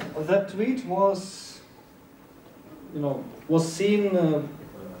 And that tweet was, was seen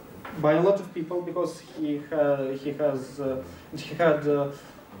by a lot of people because he had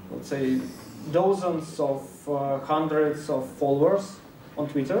let's say, dozens of hundreds of followers on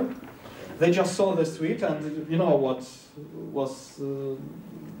Twitter. They just saw this tweet, and you know what was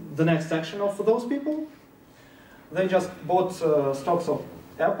the next action of those people? They just bought stocks of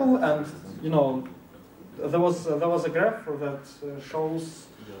Apple, and there was a graph that shows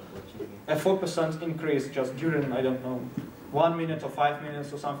a 4% increase just during, I don't know, 1 minute or 5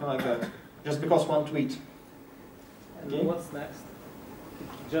 minutes or something like that, just because one tweet. And what's next?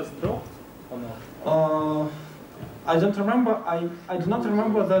 Just dropped or not? I don't remember. I do not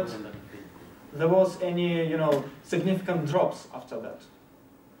remember that there was any significant drops after that.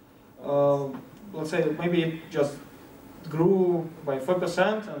 Let's say maybe it just grew by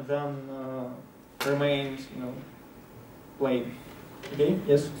 4% and then remained plain. Okay.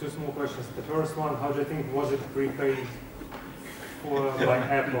 Yes. Two small questions. The first one, how do you think was it prepaid by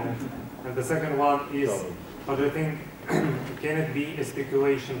Apple? And the second one is, how do you think can it be a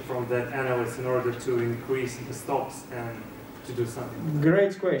speculation from that analyst in order to increase the stocks and to do something?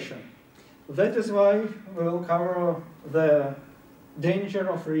 Great question. That is why we'll cover the danger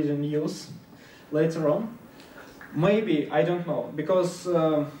of reading news later on. Maybe, I don't know, because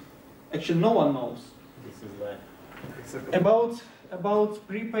actually no one knows. This is why. About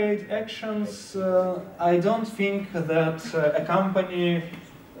prepaid actions, I don't think that a company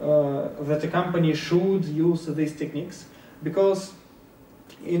should use these techniques, because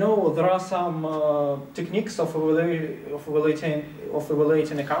there are some techniques of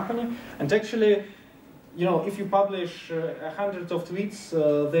evaluating a company, and actually, if you publish 100 of tweets,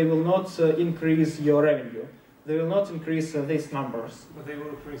 they will not increase your revenue. They will not increase these numbers. But they will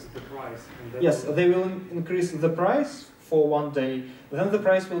increase the price. Yes, they will increase the price for one day. Then the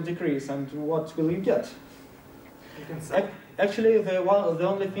price will decrease, and what will you get? You can sell. Actually, the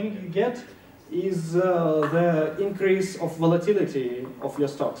only thing you get is the increase of volatility of your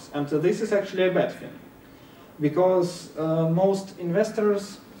stocks, and this is actually a bad thing, because most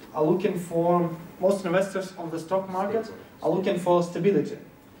investors are looking for, most investors on the stock market are looking for stability.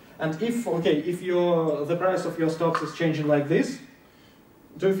 And if, okay, if the price of your stocks is changing like this,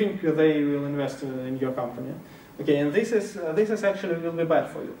 do you think they will invest in your company? Okay, and this is actually will be bad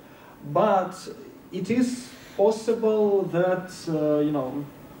for you. But it is possible that, you know,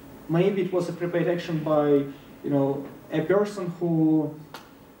 maybe it was a prepaid action by, you know, a person who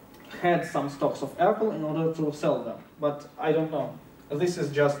had some stocks of Apple in order to sell them. But I don't know. This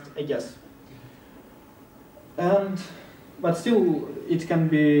is just a guess. But still, it can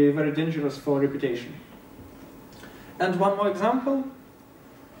be very dangerous for reputation. And one more example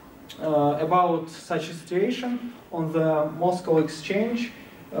about such a situation on the Moscow exchange.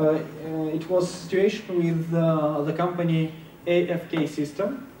 It was a situation with the company AFK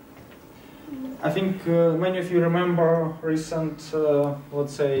System. I think many of you remember recent,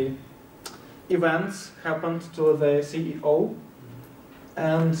 let's say, events happened to the CEO,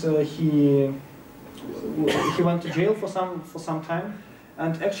 and he went to jail for some time.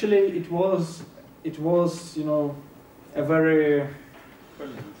 And actually, it was you know, a very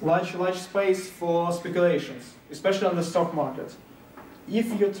large space for speculations, especially on the stock market.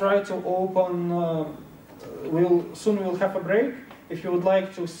 If you try to open, soon we'll have a break. If you would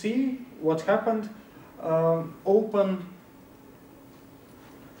like to see what happened, open,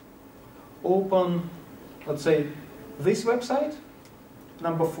 let's say, this website,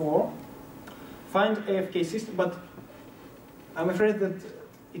 number 4. Find AFK System, but I'm afraid that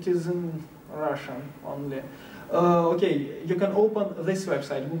it is in Russian only. Okay, you can open this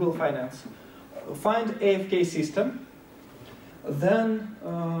website, Google Finance. Find AFK System, then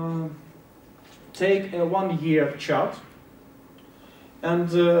take a 1-year chart,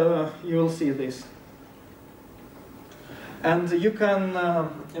 and you will see this. And you can,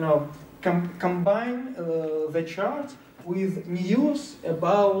 you know, combine the chart with news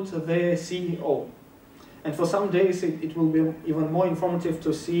about the CEO. And for some days it will be even more informative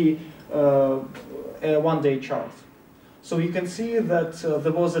to see a 1-day chart. So you can see that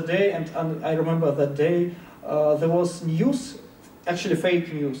there was a day, and I remember that day, there was news, actually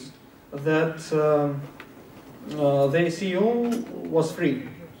fake news, that the CEO was free.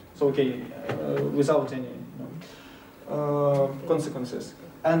 So okay, without any consequences.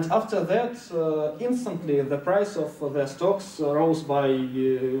 And after that, instantly, the price of the stocks rose by,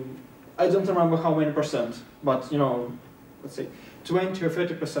 I don't remember how many %, but, you know, let's say 20 or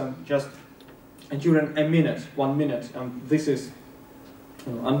 30% just during a minute, 1 minute, and this is,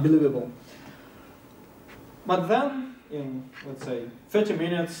 you know, unbelievable. But then, in, let's say, 30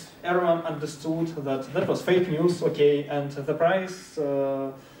 minutes, everyone understood that that was fake news, okay, and the price,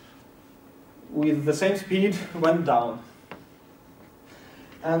 with the same speed, went down.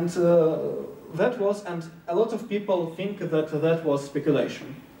 And that was, and a lot of people think that that was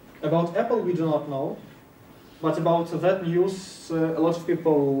speculation. About Apple, we do not know, but about that news, a lot of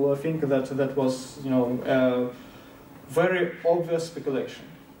people think that that was, you know, a very obvious speculation.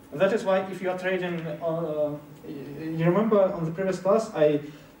 And that is why, if you are trading, you remember on the previous class, I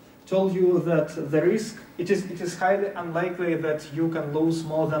told you that the risk, it is highly unlikely that you can lose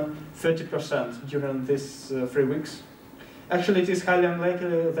more than 30% during these 3 weeks. Actually, it is highly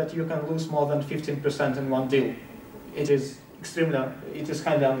unlikely that you can lose more than 15% in one deal. It is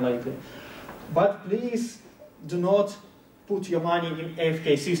highly unlikely. But please do not put your money in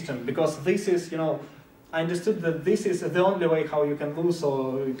AFK System, because this is, you know, I understood that this is the only way how you can lose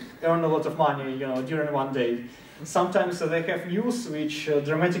or earn a lot of money, you know, during one day. Sometimes they have news which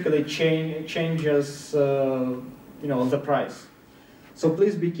dramatically changes, you know, the price. So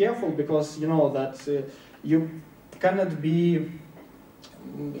please be careful, because you know that you cannot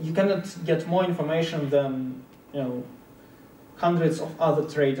get more information than, you know, hundreds of other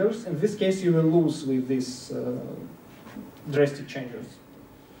traders. In this case, you will lose with these drastic changes.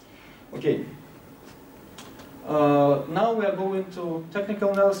 Okay. Now we are going to technical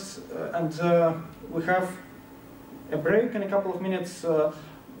analysis, and we have a break in a couple of minutes. Do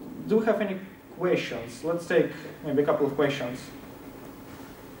you have any questions? Let's take maybe a couple of questions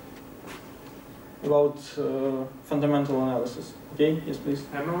about fundamental analysis. Okay, yes, please.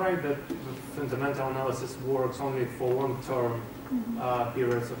 Am I right that fundamental analysis works only for long-term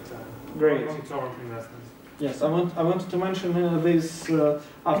periods of time? Great. Long-term investments. Yes, I wanted to mention this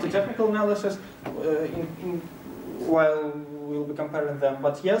after technical analysis while we'll be comparing them.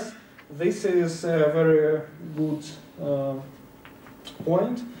 But yes, this is a very good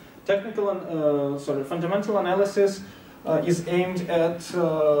point. Fundamental analysis is aimed at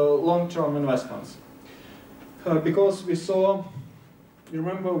long-term investments, because we saw you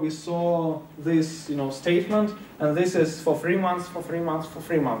remember we saw this, statement, and this is for 3 months, for 3 months, for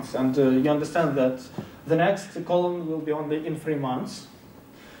 3 months, and you understand that the next column will be only in 3 months.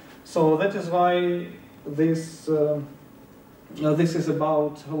 So that is why this this is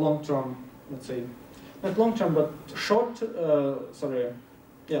about long-term, let's say, not long-term, but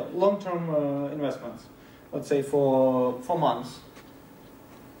long-term investments. Let's say for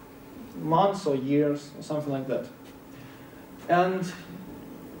months or years or something like that. And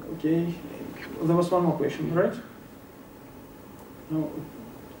okay, there was one more question, right? No.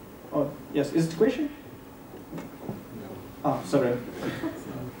 Oh yes, is it a question? No. Ah, sorry.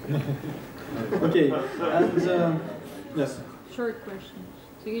 Okay, and yes. Short question.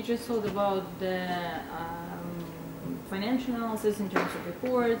 So you just told about the financial analysis in terms of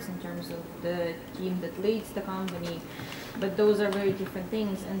reports, in terms of the team that leads the company, but those are very different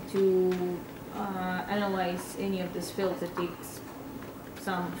things, and to analyze any of these fields, it takes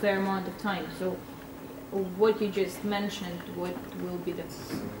some fair amount of time. So what you just mentioned, what will be the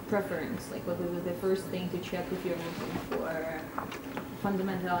preference? Like what will be the first thing to check if you're looking for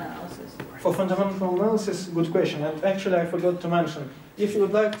fundamental analysis? For fundamental analysis, good question. And actually I forgot to mention, if you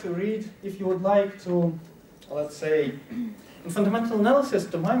would like to read, if you would like to, let's say, in fundamental analysis,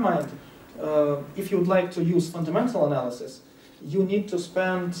 to my mind, if you would like to use fundamental analysis, you need to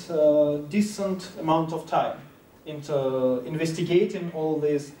spend a decent amount of time into investigating all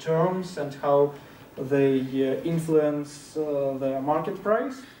these terms and how they influence the market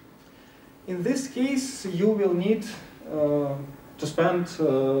price. In this case, you will need to spend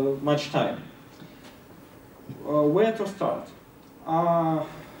much time. Where to start? I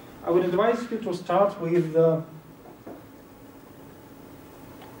would advise you to start with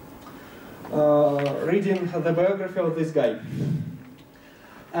reading the biography of this guy.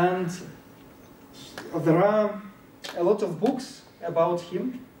 And there are a lot of books about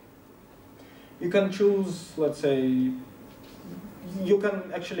him. You can choose, let's say, you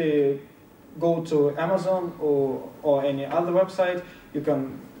can actually go to Amazon or any other website. You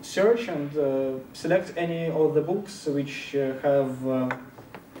can search and select any of the books which have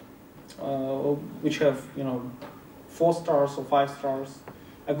 4 stars or 5 stars,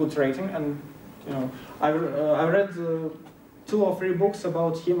 a good rating. And I read 2 or 3 books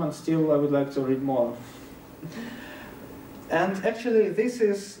about him, and still I would like to read more. And actually, this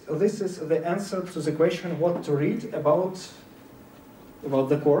is the answer to the question what to read about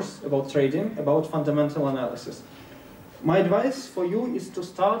the course, about trading, about fundamental analysis. My advice for you is to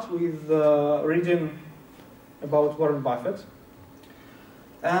start with reading about Warren Buffett.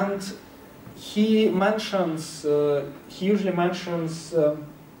 And he usually mentions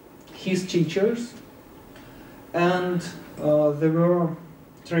his teachers, and there were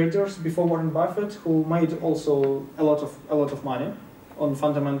traders before Warren Buffett who made also a lot of money on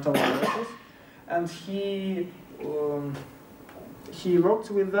fundamental analysis, and he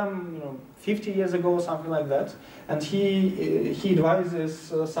worked with them 50 years ago, something like that, and he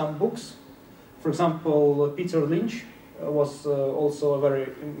advises some books. For example, Peter Lynch was also a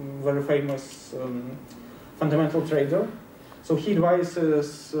very famous fundamental trader. So he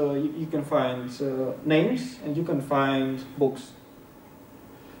advises, you can find names and you can find books.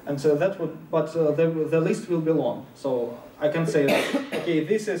 And so that would, but the list will be long. So I can say that, okay,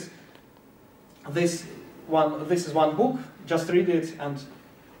 this is one book, just read it and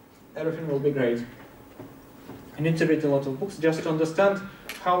everything will be great. You need to read a lot of books just to understand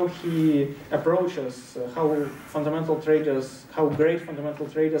how he approaches, how great fundamental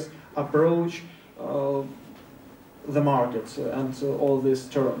traders approach the market and all these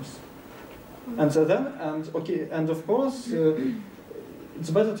terms. And so then, and of course, it's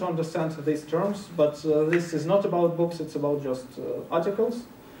better to understand these terms, but this is not about books, it's about just articles.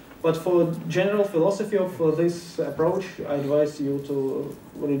 But for general philosophy of this approach, I advise you to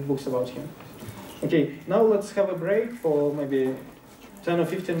read books about him. Okay, now let's have a break for maybe 10 or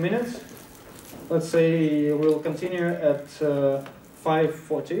 15 minutes. Let's say we'll continue at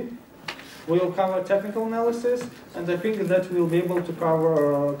 5:40. We'll cover technical analysis, and I think that we'll be able to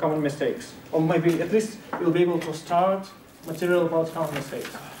cover common mistakes. Or maybe at least we'll be able to start material about common mistakes.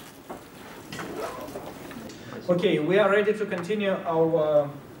 Okay, we are ready to continue our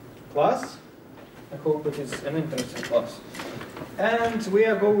class. I hope it is an interesting class. And we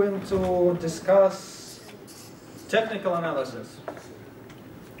are going to discuss technical analysis.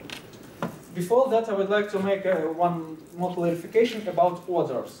 Before that, I would like to make one more clarification about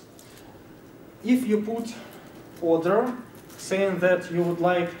orders. If you put order saying that you would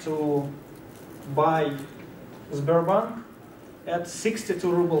like to buy Sberbank at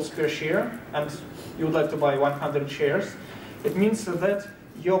 62 rubles per share, and you would like to buy 100 shares, It means that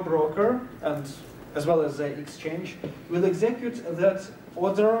your broker, and as well as the exchange, will execute that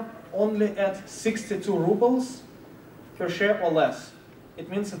order only at 62 rubles per share or less. It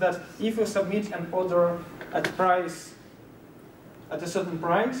means that if you submit an order at a certain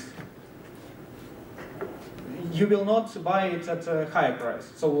price, you will not buy it at a higher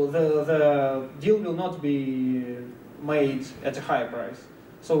price. So the deal will not be made at a higher price.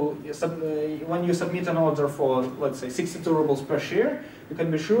 So when you submit an order for, let's say, 62 rubles per share, you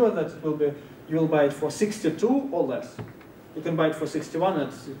can be sure that you will buy it for 62 or less. You can buy it for 61,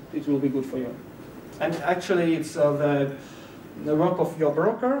 and it will be good for you. And actually, it's the work of your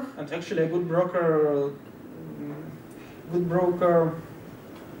broker, and actually a good broker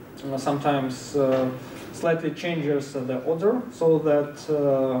sometimes slightly changes the order so that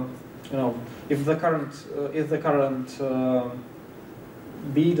if the current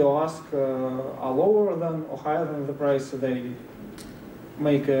bid or ask are lower than or higher than the price, they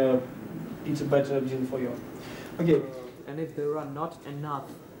make it's a better deal for you. Okay. And if there are not enough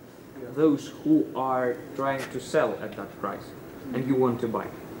those who are trying to sell at that price, and you want to buy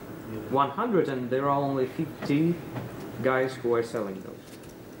 100, and there are only 50 guys who are selling those,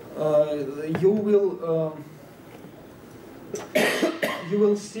 you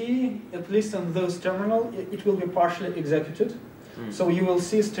will see, at least on those terminals, it will be partially executed. So you will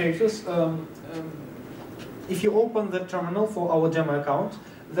see status. If you open the terminal for our demo account,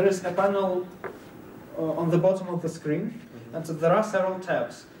 there is a panel on the bottom of the screen, and so there are several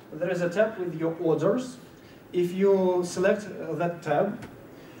tabs. There is a tab with your orders. If you select that tab,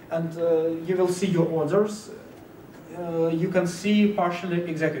 and you will see your orders, you can see partially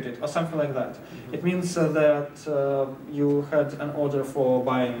executed or something like that. It means that you had an order for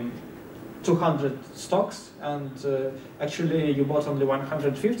buying 200 stocks, and actually you bought only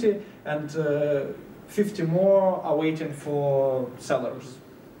 150, and 50 more are waiting for sellers.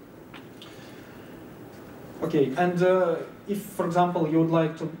 Okay, and if, for example, you would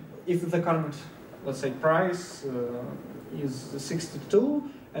like to, if the current, let's say, price is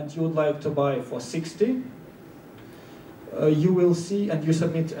 62, and you would like to buy for 60, you will see, and you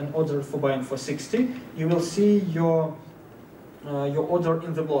submit an order for buying for 60, you will see your order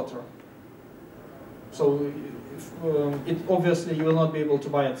in the blotter. So obviously you will not be able to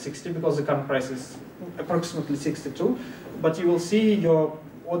buy at 60 because the current price is approximately 62, but you will see your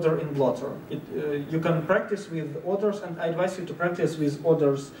order in blotter. You can practice with orders, and I advise you to practice with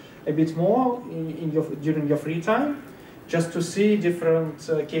orders a bit more during your free time, just to see different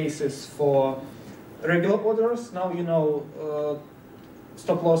cases for regular orders. Now you know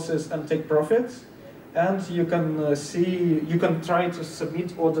stop losses and take profits, and you can try to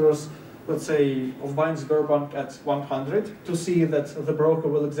submit orders, let's say, of buying Sberbank at 100 to see that the broker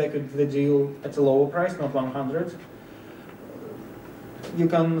will execute the deal at a lower price, not 100. You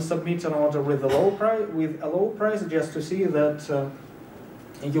can submit an order with a low price, just to see that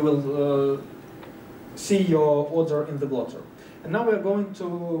you will see your order in the blotter. And now we are going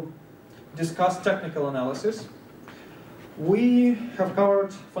to discuss technical analysis. We have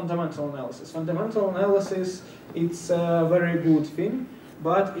covered fundamental analysis. Fundamental analysis, it's a very good thing,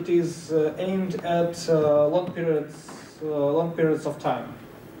 but it is aimed at long periods of time,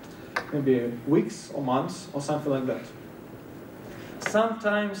 maybe weeks or months or something like that.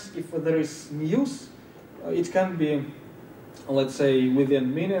 Sometimes, if there is news, it can be, let's say,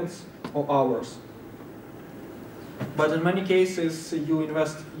 within minutes or hours. But in many cases, you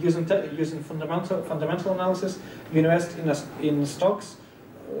invest using fundamental analysis. You invest in stocks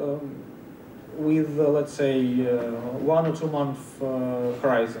with, let's say, 1 or 2 month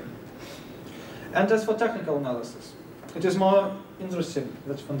horizon. And as for technical analysis, it is more interesting,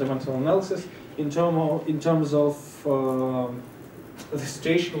 that fundamental analysis, in terms of the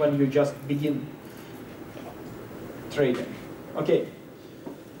situation when you just begin trading. Okay.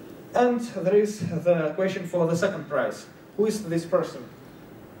 And there is the question for the second prize. Who is this person?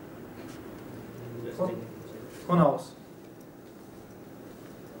 Who knows?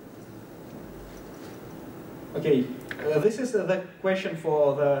 Okay, this is the question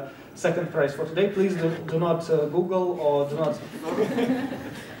for the second prize for today. Please do not Google or do not...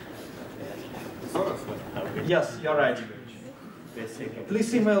 Yes, you're right.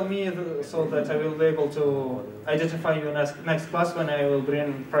 Please email me so that I will be able to identify you next class when I will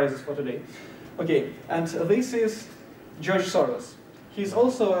bring prizes for today. Okay, and this is George Soros. He's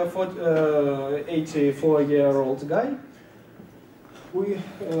also a 84-year-old guy.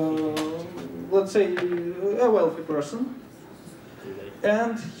 Let's say a wealthy person.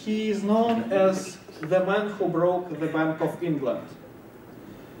 And he is known as the man who broke the Bank of England.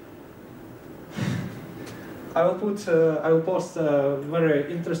 I will post a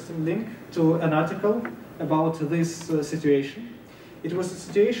very interesting link to an article about this situation. It was a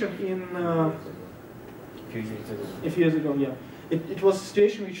situation in A few years ago. a few years ago. Yeah, it was a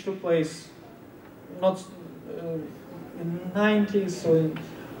situation which took place not in the 90s or in,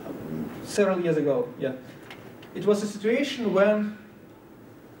 several years ago. Yeah, it was a situation when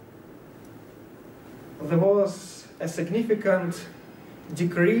there was a significant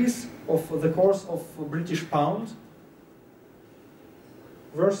decrease of the course of British pound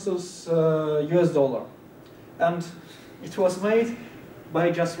versus US dollar, and it was made by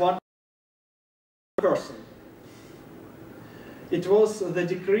just one person. It was the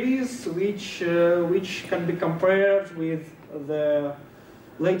decrease which can be compared with the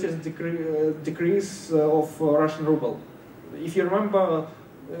latest decrease of Russian ruble. If you remember,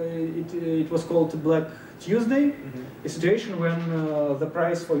 it was called Black Tuesday, a situation when the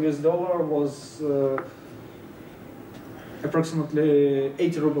price for US dollar was approximately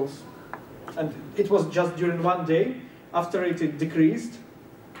 80 rubles. And it was just during one day. After it decreased,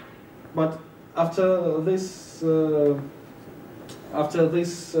 but after this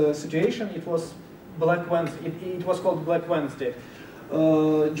situation, it was Black Wednesday. It was called Black Wednesday.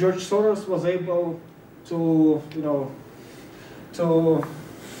 George Soros was able to, to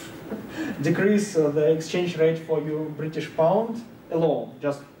decrease the exchange rate for your British pound alone.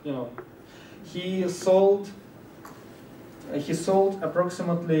 Just he sold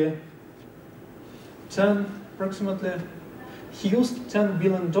approximately he used $10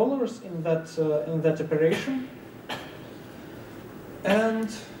 billion in that operation and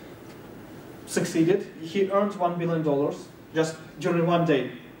succeeded. He earned $1 billion just during one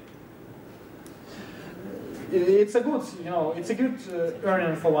day. It's a good,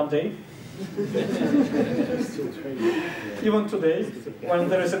 earning for one day. Even today, when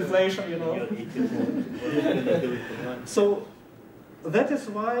there is inflation, So that is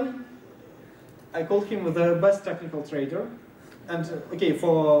why I call him the best technical trader. And okay,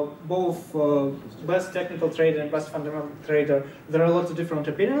 for both best technical trader and best fundamental trader, there are lots of different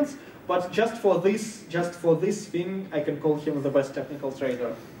opinions. But just for this thing, I can call him the best technical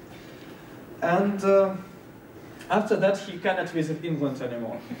trader. And after that, he cannot visit England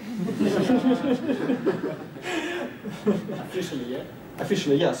anymore. Officially, yeah.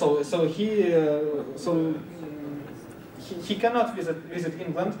 Officially, yeah. So he cannot visit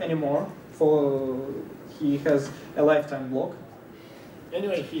England anymore. For he has a lifetime block.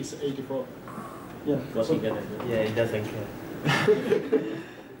 Anyway, he's 84. Yeah. Yeah, he doesn't care.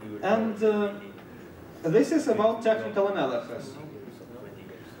 And this is about technical analysis.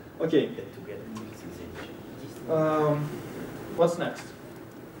 Okay. What's next?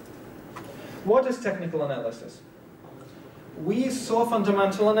 What is technical analysis? We saw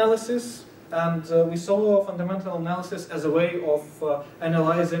fundamental analysis, and we saw fundamental analysis as a way of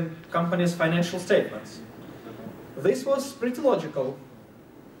analyzing companies' financial statements. This was pretty logical.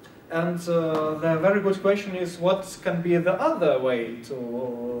 And the very good question is, what can be the other way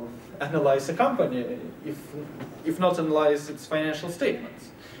to analyze a company, if not analyze its financial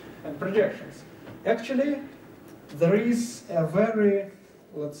statements and projections? Actually, there is a very,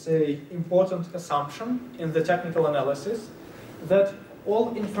 let's say, important assumption in the technical analysis that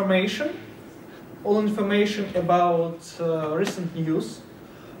all information about recent news,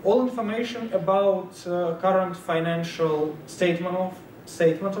 all information about current financial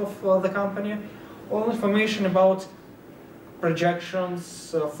statement of the company, all information about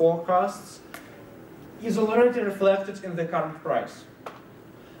projections, forecasts, is already reflected in the current price.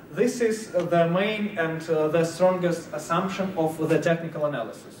 This is the main and the strongest assumption of the technical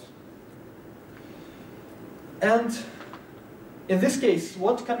analysis. And in this case,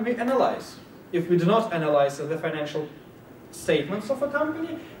 what can we analyze if we do not analyze the financial statements of a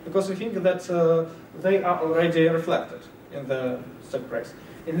company, because we think that they are already reflected in the stock price?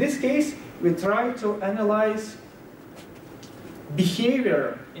 In this case, we try to analyze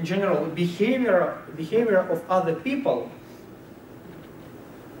behavior in general, behavior of other people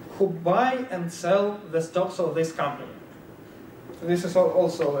who buy and sell the stocks of this company. This is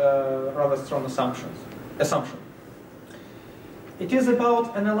also a rather strong assumption. It is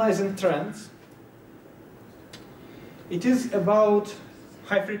about analyzing trends. It is about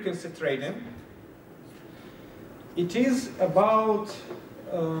high-frequency trading. It is about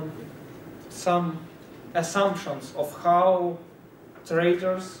some assumptions of how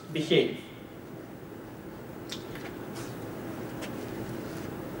traders behave.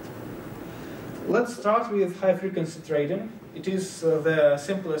 Let's start with high-frequency trading. It is the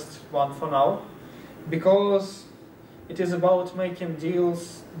simplest one for now, because it is about making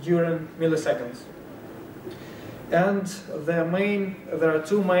deals during milliseconds. And there are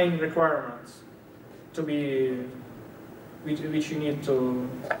two main requirements to be, which you need to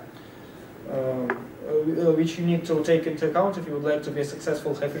take into account if you would like to be a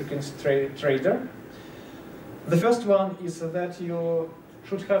successful high-frequency trader. The first one is that you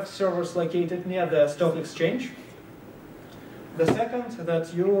should have servers located near the stock exchange. The second,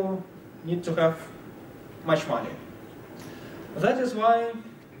 that you need to have much money. That is why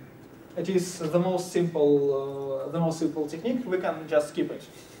it is the most simple technique. We can just skip it,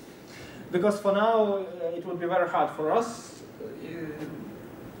 because for now it would be very hard for us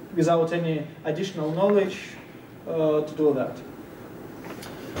without any additional knowledge to do that.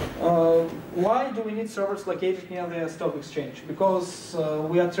 Why do we need servers located near the stock exchange? Because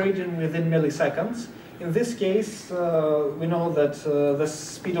we are trading within milliseconds. In this case, we know that the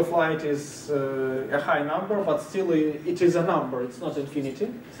speed of light is a high number, but still it is a number, it's not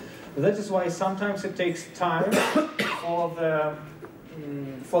infinity. That is why sometimes it takes time for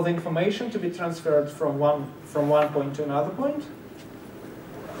the information to be transferred from one point to another point.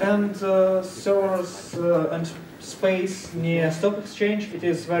 And servers and space near stock exchange, it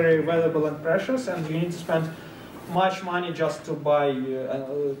is very valuable and precious, and you need to spend much money just to buy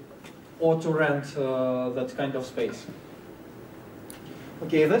or to rent that kind of space.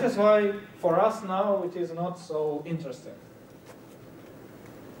 Okay, that is why for us now it is not so interesting.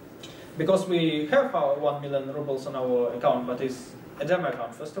 Because we have our 1 million rubles on our account, but it's a demo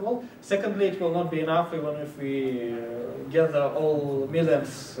account, first of all. Secondly, it will not be enough even if we gather all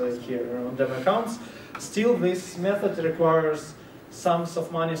millions here on demo accounts. Still, this method requires sums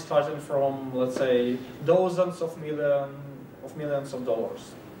of money starting from, let's say, dozens of millions of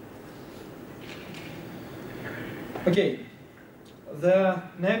dollars. Okay, the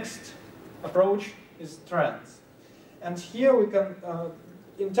next approach is trends. And here we can,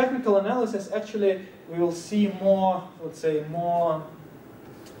 in technical analysis, actually, we will see more, let's say, more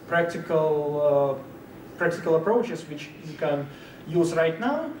practical approaches which you can use right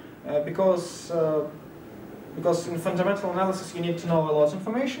now, because in fundamental analysis you need to know a lot of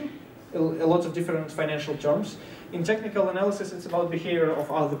information, a lot of different financial terms. In technical analysis, it's about behavior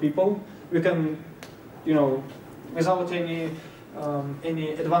of other people. We can, without any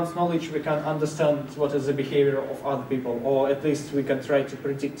advanced knowledge, we can understand what is the behavior of other people, or at least we can try to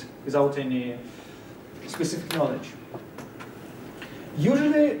predict without any specific knowledge.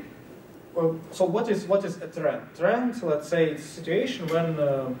 Usually, so what is a trend? Trend, let's say, it's a situation when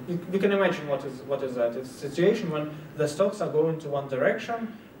you can imagine what is that. It's a situation when the stocks are going to one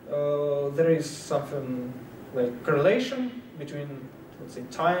direction. There is something like correlation between, let's say,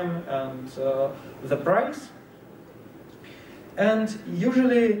 time and the price. And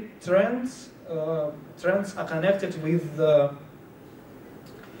usually trends are connected with the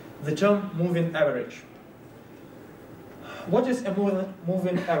term moving average. What is a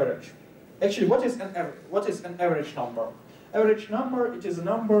moving average? Actually, what is an average number? Average number, it is a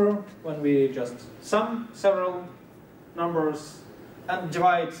number when we just sum several numbers and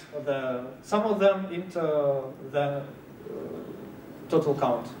divide the sum of them into the total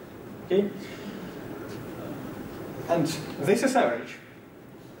count. Okay? And this is average.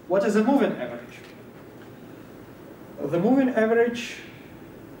 What is a moving average? The moving average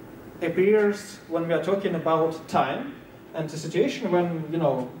appears when we are talking about time, and the situation when,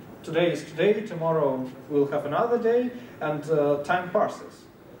 today is today, tomorrow we'll have another day, and time passes.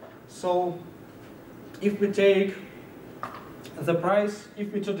 So if we take the price,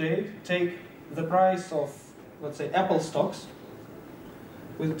 if we today take the price of, let's say, Apple stocks,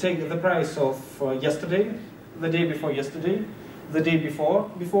 we'll take the price of yesterday, the day before yesterday, the day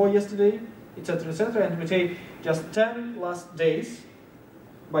before yesterday, etc., and we take just 10 last days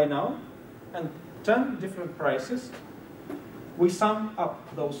by now, and 10 different prices. We sum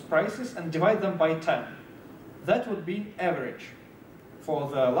up those prices and divide them by 10. That would be average for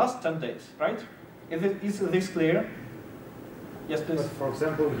the last 10 days, right? Is this clear? Yes, please. But for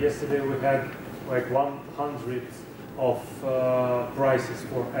example, yesterday we had like 100 of prices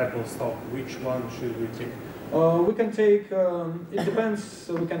for Apple stock. Which one should we take? We can take, it depends,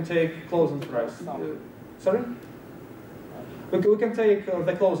 we can take closing price. Sorry? We can take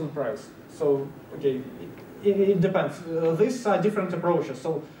the closing price. So, okay, it depends. These are different approaches.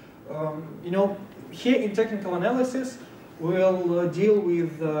 So, here in technical analysis, we'll deal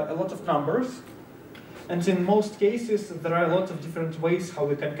with a lot of numbers. And in most cases, there are a lot of different ways how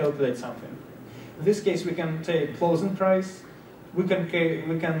we can calculate something. In this case, we can take closing price. We can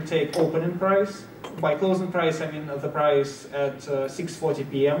take opening price. By closing price, I mean the price at 6:40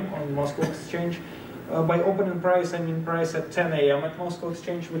 p.m. on Moscow Exchange. By opening price, I mean price at 10 a.m. at Moscow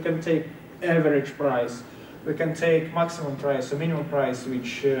Exchange. We can take average price. we can take maximum price or minimum price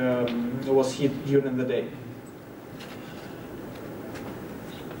which was hit during the day.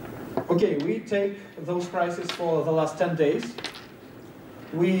 Okay, we take those prices for the last 10 days.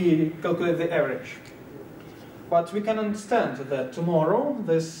 We calculate the average. But we can understand that tomorrow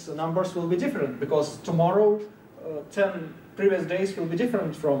these numbers will be different, because tomorrow 10 previous days will be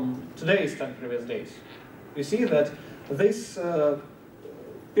different from today's 10 previous days. We see that this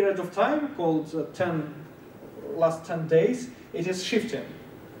period of time called last 10 days, it is shifting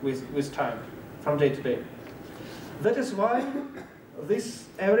with time from day to day. That is why this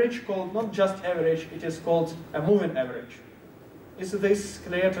average called not just average, it is called a moving average. Is this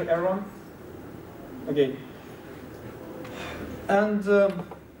clear to everyone? Okay. And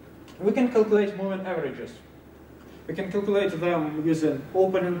we can calculate moving averages. We can calculate them using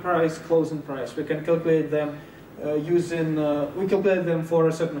opening price, closing price. We can calculate them we calculate them for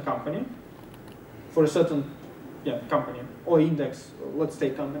a certain company, for a certain company, or index, let's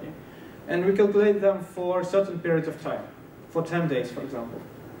take company. And we calculate them for a certain period of time, for 10 days, for example.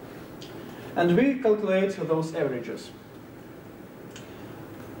 And we calculate those averages.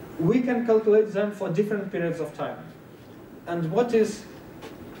 We can calculate them for different periods of time. And what is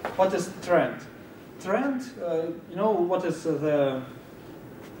trend? Trend, you know, what is a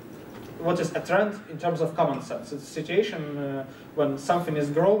trend in terms of common sense? It's a situation when something is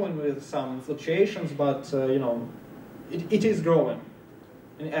growing with some fluctuations, but you know, it is growing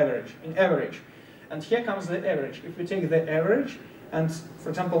in average. And here comes the average. If we take the average, and for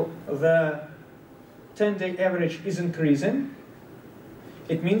example, the 10-day average is increasing,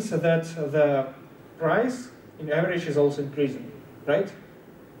 it means that the price in average is also increasing, right?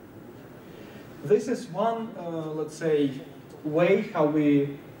 This is one, let's say, way how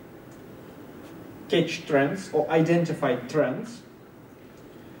we catch trends or identify trends.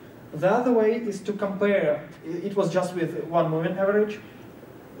 The other way is to compare. It was just with one moving average.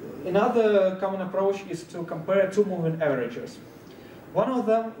 Another common approach is to compare two moving averages. One of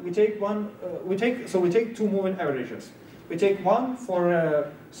them, we take two moving averages. We take one for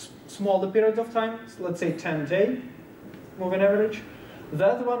a smaller period of time, so let's say 10-day moving average. The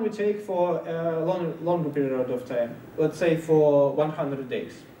other one we take for a longer period of time, let's say for 100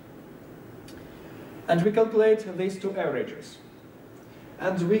 days. And we calculate these two averages.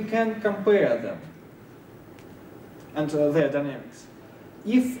 And we can compare them and their dynamics.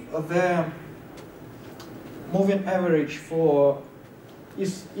 If the moving average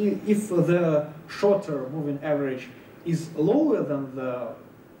if the shorter moving average is lower than the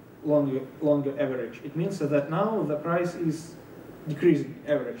longer average, it means that now the price is decreasing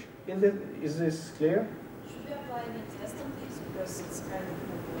average. Is this clear? Should we apply any test on this? Because it's kind of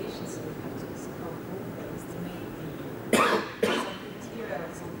calculation, so we have to somehow estimate some criteria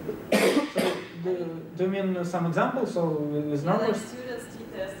or something. So do you mean some examples or with numbers? Like students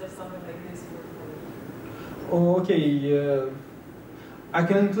t-test or something like this. Oh, okay. I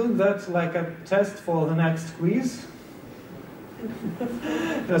can include that like a test for the next quiz.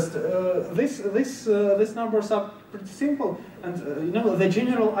 Just these numbers are pretty simple, and you know, the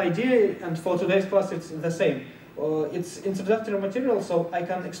general idea, and for today's class it's the same. It's introductory material, so I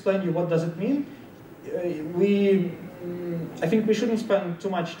can explain you what does it mean. I think we shouldn't spend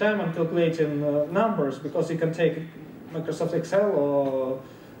too much time on calculating numbers, because you can take Microsoft Excel or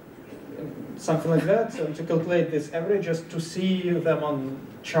something like that to calculate these averages, to see them on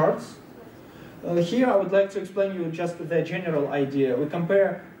charts. Here I would like to explain you just the general idea.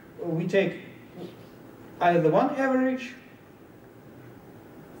 We take either one average,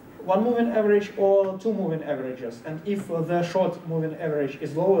 one moving average, or two moving averages. And if the short moving average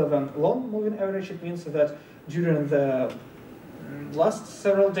is lower than long moving average, it means that during the last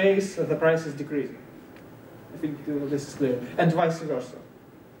several days the price is decreasing. I think this is clear. And vice versa.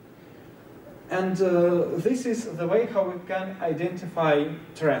 And this is the way how we can identify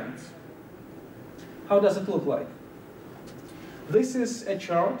trends. How does it look like? This is a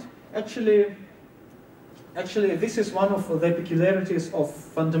chart. Actually, this is one of the peculiarities of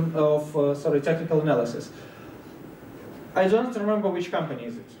technical analysis. I don't remember which company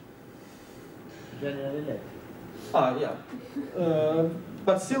is it. General Electric. Ah, yeah.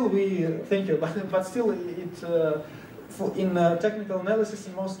 But still, thank you. But still, in technical analysis,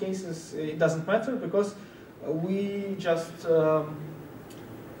 in most cases, it doesn't matter, because we just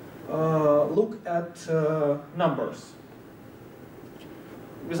look at numbers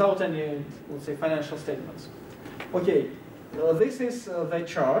without any, let's say, financial statements. Okay, this is the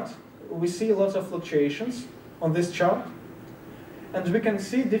chart. We see lots of fluctuations on this chart, and we can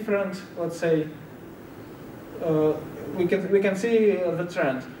see different, let's say, we can see the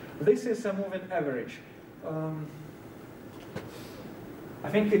trend. This is a moving average. I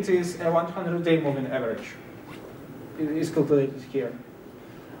think it is a 100-day moving average. It is calculated here.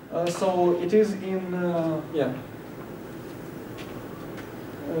 So it is in, yeah.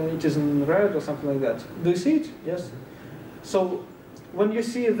 It is in red or something like that. Do you see it? Yes. So when you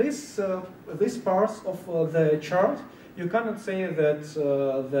see this, this part of the chart, you cannot say that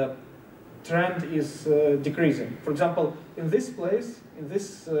the trend is decreasing. For example, in this place, in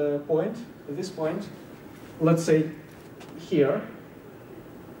this point, let's say here,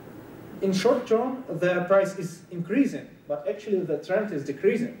 in short term, the price is increasing, but actually the trend is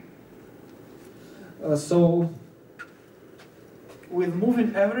decreasing. So with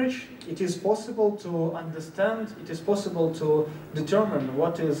moving average, it is possible to understand, it is possible to determine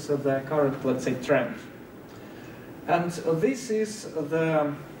what is the current, let's say, trend. And this is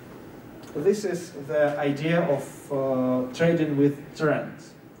the idea of trading with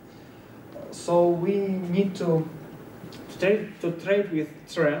trends. So we need to trade with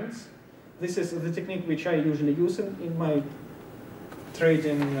trends. This is the technique which I usually use in my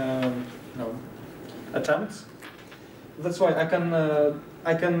trading attempts. That's why I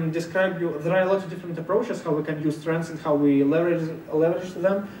can describe you. There are a lot of different approaches how we can use trends and how we leverage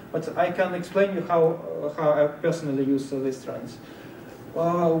them. But I can explain you how I personally use these trends.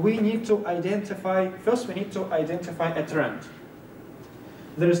 We need to identify first. We need to identify a trend.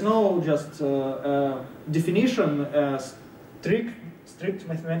 There is no just definition, strict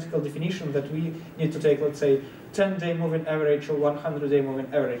mathematical definition that we need to take. Let's say 10-day moving average or 100-day moving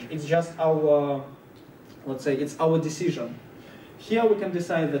average. It's just our, let's say, it's our decision. Here we can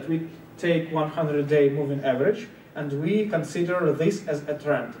decide that we take 100-day moving average and we consider this as a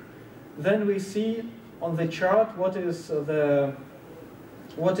trend. Then we see on the chart what is the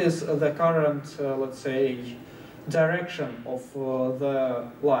current, let's say, direction of the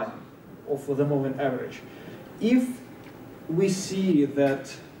line, of the moving average. If we see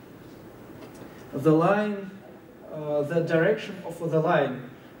that the line, the direction of the line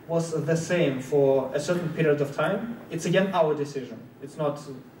was the same for a certain period of time, it's again our decision. It's not,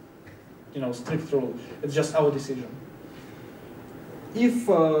 strict rule. It's just our decision. If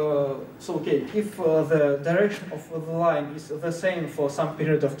if the direction of the line is the same for some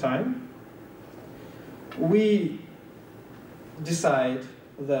period of time, we decide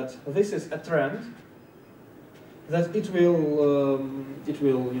that this is a trend, that it will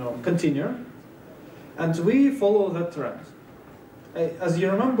continue, and we follow that trend. As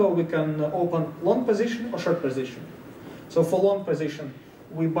you remember, we can open long position or short position. So for long position,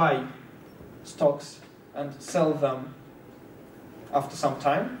 we buy stocks and sell them after some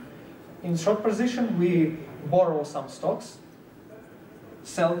time. In short position, we borrow some stocks,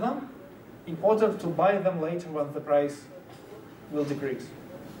 sell them, in order to buy them later when the price will decrease.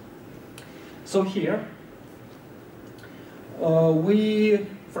 So here,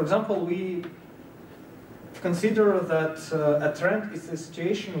 for example, we consider that a trend is a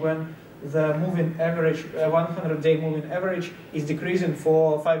situation when the moving average, 100-day moving average, is decreasing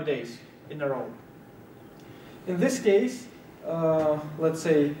for 5 days in a row. In this case, let's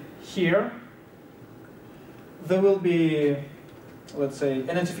say here, there will be, let's say,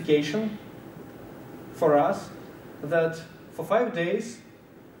 a notification for us that for 5 days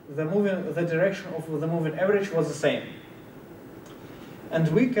the direction of the moving average was the same. And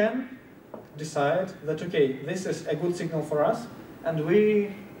we can decide that, okay, this is a good signal for us, and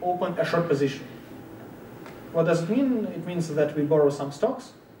we open a short position. What does it mean? It means that we borrow some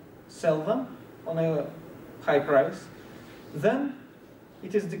stocks, sell them on a high price, then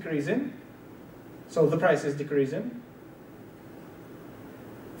it is decreasing, so the price is decreasing.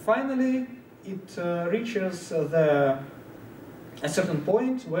 Finally, it reaches a certain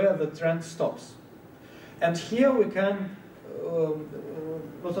point where the trend stops. And here we can,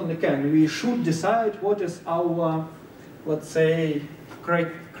 not only can, we should decide what is our, let's say,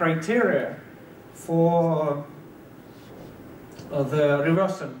 criteria for the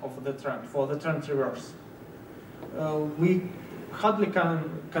reversing of the trend, for the trend reverse. We hardly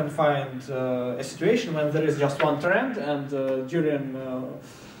can find a situation when there is just one trend and during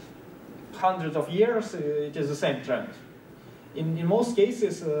hundreds of years it is the same trend. In most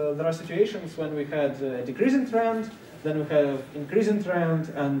cases, there are situations when we had a decreasing trend, then we have increasing trend,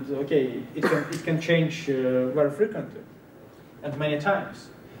 and okay, it can change very frequently and many times.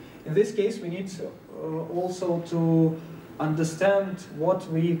 In this case, we need also to understand what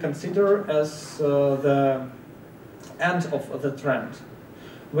we consider as the end of the trend.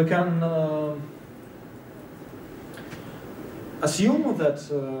 We can assume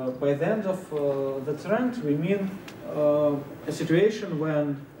that by the end of the trend we mean a situation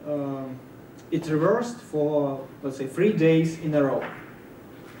when it reversed for, let's say, 3 days in a row.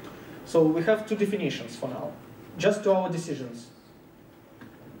 So we have two definitions for now, just to our decisions.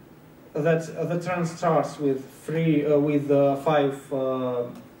 That the trend starts with 5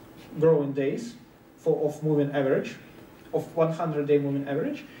 growing days of moving average, of 100-day moving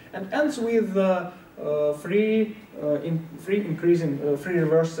average, and ends with 3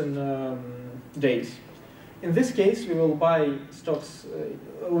 reversing days. In this case, we will buy stocks.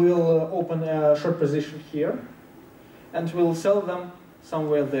 We will open a short position here, and we'll sell them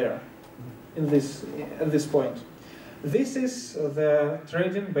somewhere there, at this point. This is the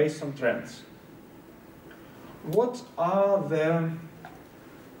trading based on trends. What are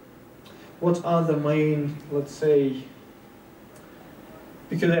the main, let's say,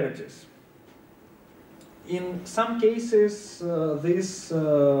 peculiarities? In some cases, this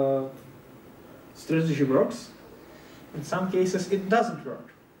strategy works. In some cases, it doesn't work.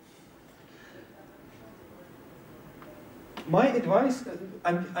 My advice,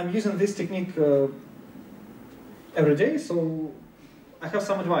 I'm using this technique every day, so I have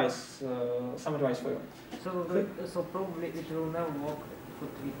some advice for you. So probably it will never work for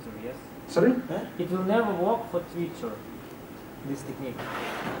Twitter, yes? Sorry? It will never work for Twitter, this technique.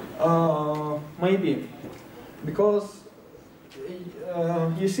 Maybe, because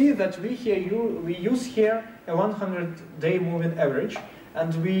you see that we use here a 100-day moving average,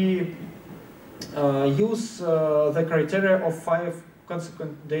 and we use the criteria of 5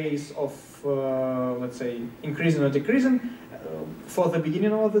 consequent days of, let's say, increasing or decreasing for the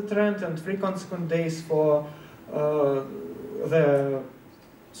beginning of the trend, and 3 consequent days for the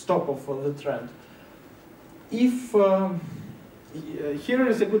stop of the trend. If here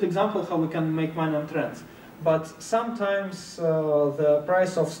is a good example how we can make money on trends. But sometimes the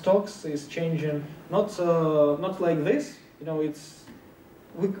price of stocks is changing, not like this. You know,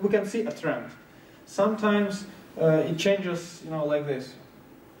 we can see a trend. Sometimes it changes, you know, like this.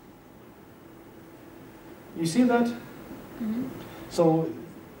 You see that? Mm-hmm. So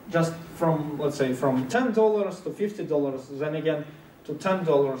just from, let's say, from $10 to $50, then again to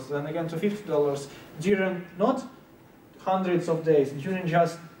 $10, then again to $50 during not hundreds of days, during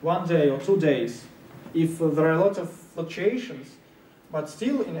just 1 day or 2 days. If there are a lot of fluctuations, but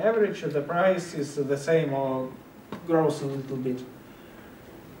still in average the price is the same or grows a little bit.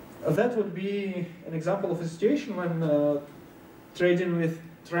 That would be an example of a situation when trading with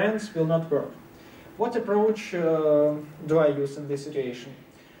trends will not work. What approach do I use in this situation?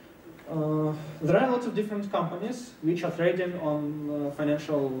 There are a lot of different companies which are trading on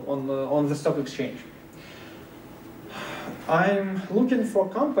on the stock exchange. I'm looking for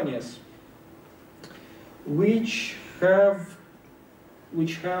companies which have,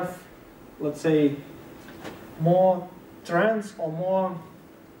 let's say, more trends or more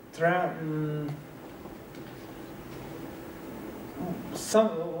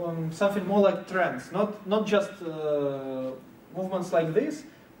something more like trends, not just movements like this,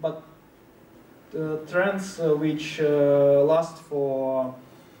 but trends which last for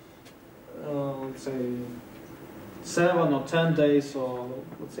let's say 7 or 10 days, or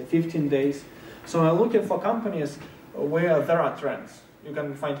let's say 15 days. So I'm looking for companies where there are trends. You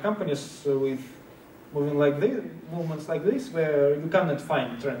can find companies with movements like this where you cannot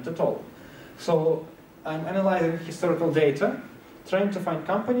find trend at all. So I'm analyzing historical data, trying to find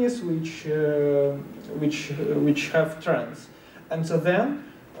companies which have trends, and so then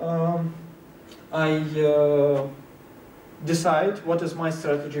I decide what is my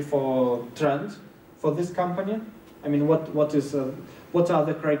strategy for trend for this company. I mean, what are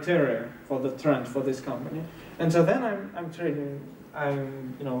the criteria for the trend for this company? And so then I'm trading.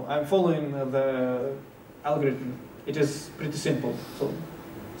 I'm following the algorithm. It is pretty simple. So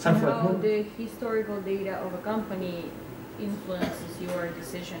something how like the historical data of a company influences your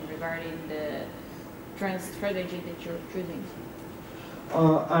decision regarding the trend strategy that you're choosing?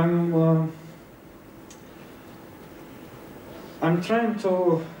 I'm trying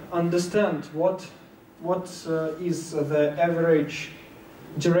to understand what is the average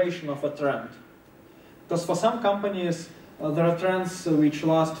duration of a trend. Because for some companies, there are trends which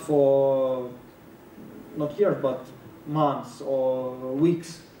last for not years, but months or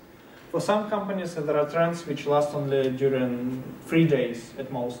weeks. For some companies, there are trends which last only during 3 days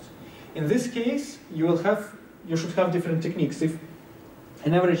at most. In this case, you should have different techniques. If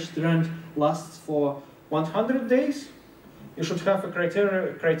an average trend lasts for 100 days, you should have a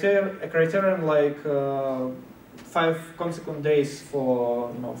criterion like 5 consequent days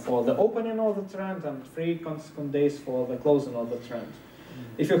for the opening of the trend and 3 consequent days for the closing of the trend.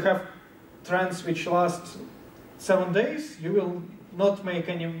 If you have trends which last 7 days, you will not make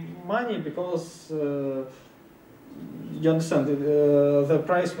any money because you understand the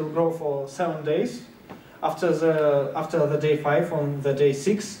price will grow for 7 days. After the day 5, on the day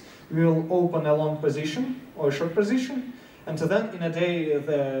 6, we will open a long position or a short position, and then in a day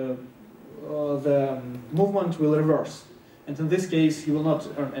the movement will reverse. And in this case, you will not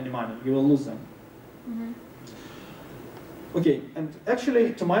earn any money; you will lose them. Mm-hmm. Okay, and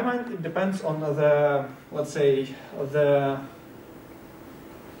actually, to my mind, it depends on the, let's say, the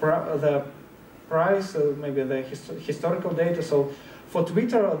price, maybe the historical data. So for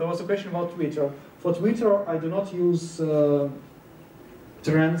Twitter, there was a question about Twitter. For Twitter, I do not use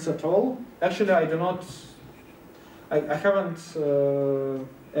trends at all. Actually, I do not. I haven't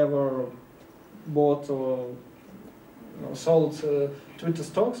ever bought or sold Twitter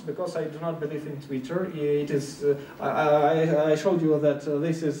stocks because I do not believe in Twitter. It is. I showed you that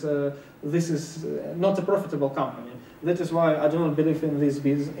this is not a profitable company. That is why I do not believe in this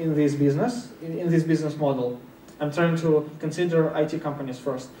business model. I'm trying to consider IT companies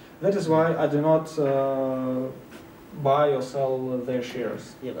first. That is why I do not buy or sell their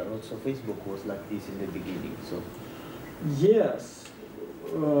shares. Yeah, but also Facebook was like this in the beginning. So yes.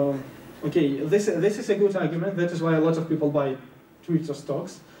 Okay, this is a good argument. That is why a lot of people buy Twitter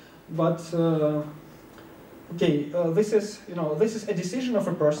stocks. But okay, this is a decision of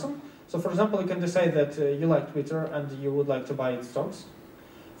a person. So, for example, you can decide that you like Twitter and you would like to buy its stocks.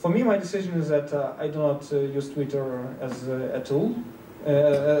 For me, my decision is that I do not use Twitter as a tool,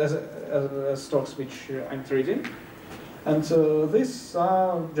 as stocks which I'm trading. And these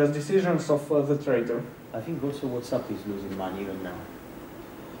are just decisions of the trader. I think also WhatsApp is losing money even now.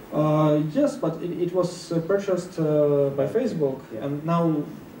 Yes, but it was purchased by Facebook, yeah. And now,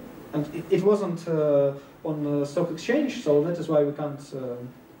 and it wasn't on the stock exchange, so that is why we can't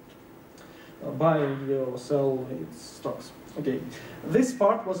buy or sell its stocks. Okay, this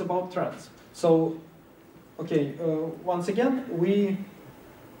part was about trends. So, okay, once again, we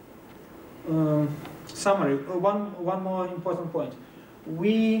summary. One more important point.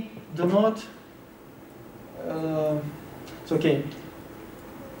 We do not. It's okay.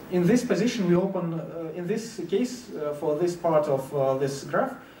 In this position, we open. In this case, for this part of this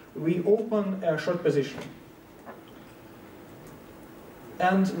graph, we open a short position.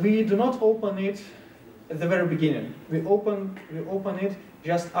 And we do not open it at the very beginning. We open it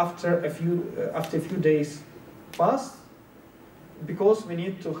just after a few days pass, because we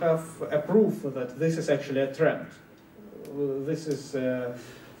need to have a proof that this is actually a trend. This is that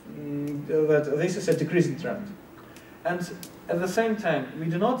this is a decreasing trend. And at the same time, we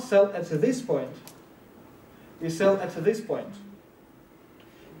do not sell at this point. We sell at this point,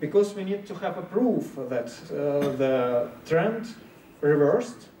 because we need to have a proof that the trend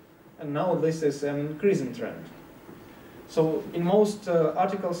reversed, and now this is an increasing trend. So in most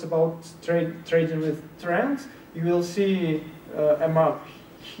articles about trading with trends, you will see a mark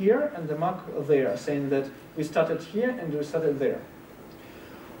here and a mark there, saying that we started here and we started there.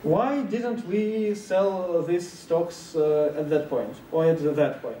 Why didn't we sell these stocks at that point, or at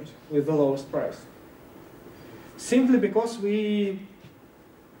that point, with the lowest price? Simply because we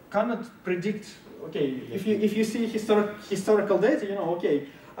cannot predict. Okay, if you see historical data, you know, okay,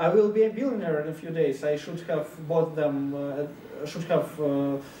 I will be a billionaire in a few days. I should have bought them. Should have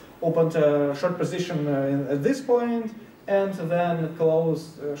opened a short position at this point, and then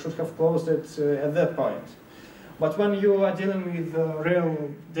should have closed it at that point. But when you are dealing with real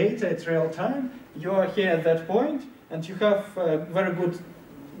data at real time, you are here at that point, and you have a very good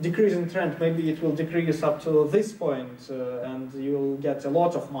decreasing trend. Maybe it will decrease up to this point, and you will get a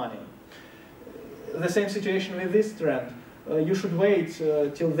lot of money. The same situation with this trend. You should wait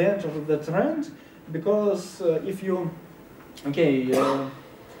till the end of the trend, because if you, okay,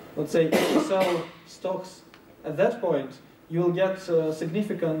 let's say if you sell stocks at that point, you will get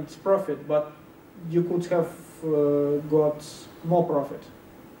significant profit, but you could have got more profit.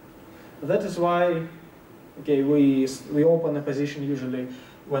 That is why, okay, we open a position usually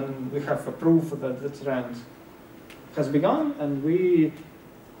when we have a proof that the trend has begun, and we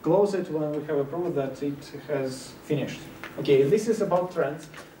close it when we have a proof that it has finished. Okay, this is about trends.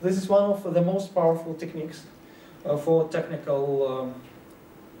 This is one of the most powerful techniques for technical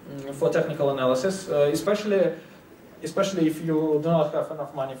analysis, especially if you do not have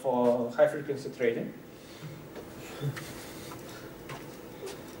enough money for high frequency trading.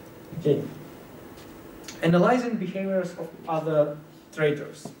 Okay, analyzing behaviors of other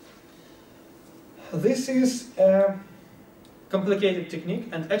traders. This is a complicated technique,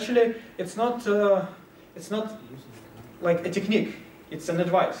 and actually it's not like a technique, it's an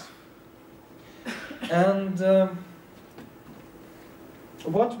advice. And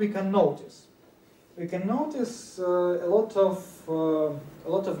what we can notice? We can notice a lot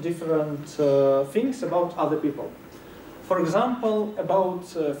of different things about other people. For example,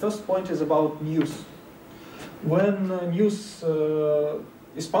 first point is about news. When news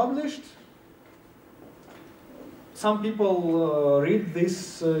is published, some people read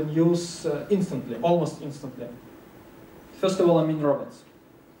this news instantly, almost instantly. First of all, I mean robots.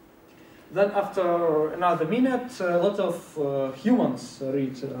 Then after another minute, a lot of humans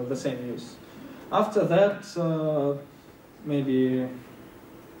read the same news. After that, maybe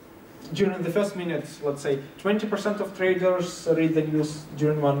during the first minute, let's say 20% of traders read the news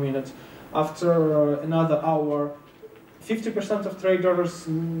during 1 minute. After another hour, 50% of traders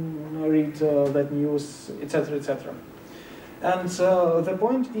read that news, etc., etc. And the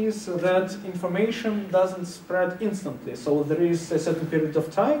point is that information doesn't spread instantly. So there is a certain period of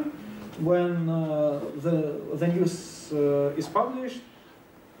time when the news is published,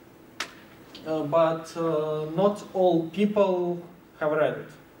 but not all people have read it.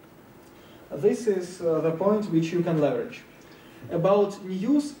 This is the point which you can leverage. About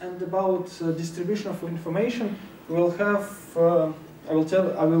news and about distribution of information, we'll have,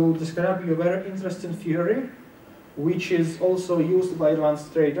 I will describe you a very interesting theory, which is also used by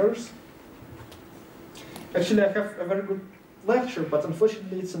advanced traders. Actually, I have a very good lecture, but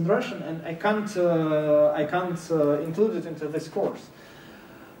unfortunately it's in Russian, and I can't include it into this course.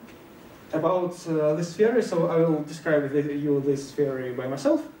 About this theory, so I will describe you this theory by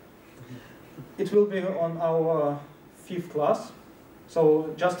myself. It will be on our 5th class, so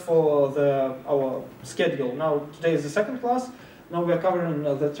just for our schedule. Now, today is the 2nd class. Now we are covering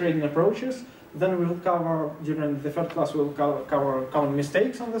the trading approaches. Then we'll cover, during the 3rd class, we'll cover common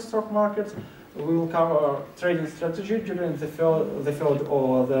mistakes on the stock market. We will cover trading strategy during the third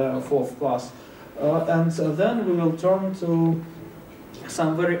or the 4th class. And then we will turn to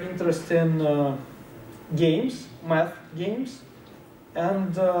some very interesting games, math games,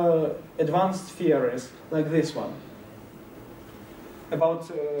 and advanced theories like this one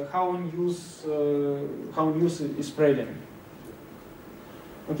about how news is spreading.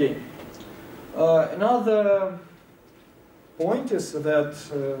 Okay. Another point is that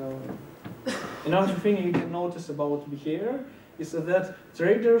another thing you can notice about behavior is that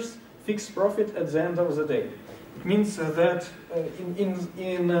traders fix profit at the end of the day. It means that in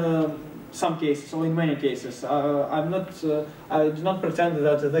some cases, or in many cases, I do not pretend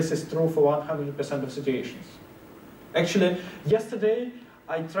that this is true for 100% of situations. Actually, yesterday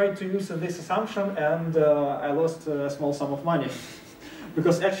I tried to use this assumption and I lost a small sum of money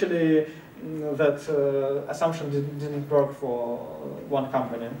because actually that assumption didn't work for one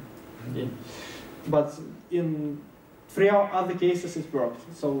company. Okay. But in 3 other cases it worked.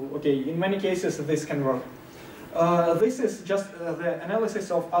 So, okay, in many cases this can work. This is just the analysis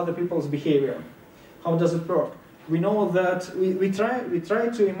of other people's behavior. How does it work? We know that we try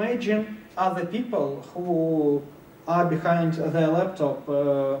to imagine other people who are behind their laptop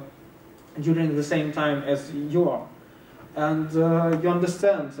during the same time as you are. And you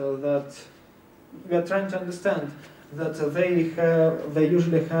understand that we are trying to understand that they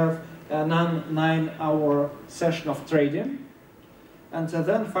usually have a 9-hour session of trading. And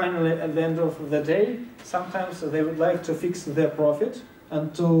then finally, at the end of the day, sometimes they would like to fix their profit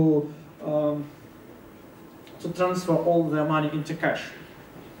and to transfer all their money into cash.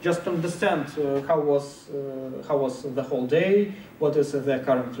 Just to understand how was the whole day, what is their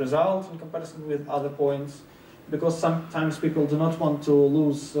current result in comparison with other points. Because sometimes people do not want to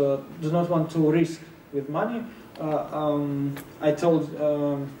lose, do not want to risk with money. I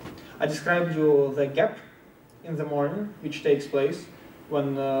described you the gap in the morning, which takes place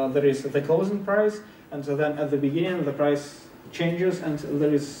when there is the closing price, and so then at the beginning the price changes, and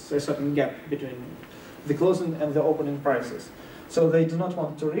there is a certain gap between the closing and the opening prices. So they do not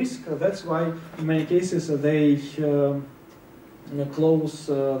want to risk. That's why in many cases they close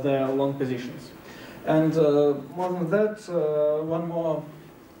their long positions. And more than that, one more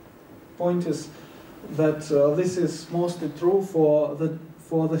point is that this is mostly true for the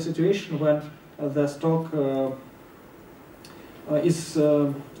situation when the stock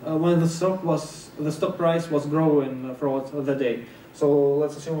when the stock price was growing throughout the day. So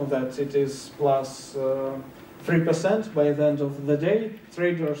let's assume that it is plus 3% by the end of the day.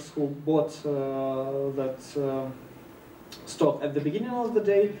 Traders who bought that stock at the beginning of the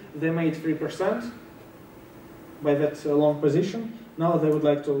day, they made 3% by that long position. Now they would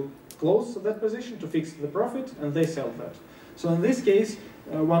like to close that position to fix the profit, and they sell that. So in this case,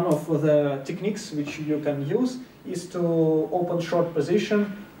 one of the techniques which you can use is to open short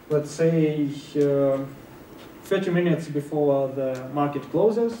position, let's say 30 minutes before the market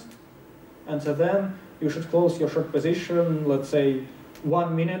closes, and so then you should close your short position, let's say,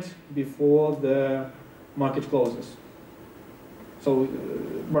 1 minute before the market closes. So,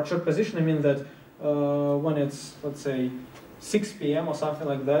 by short position, I mean that when it's, let's say, 6 p.m. or something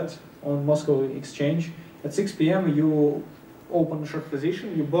like that on Moscow exchange, at 6 p.m. you open a short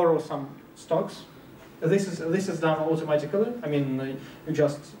position, you borrow some stocks. This is done automatically. I mean, you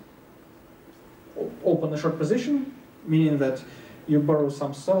just open a short position, meaning that you borrow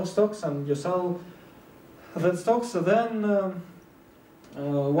some stocks and you sell that stocks. So then,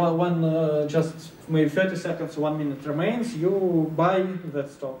 when just maybe 30 seconds, 1 minute remains, you buy that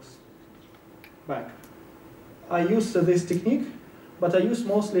stocks back. I use this technique, but I use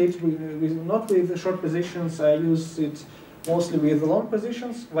mostly it not with the short positions. I use it mostly with the long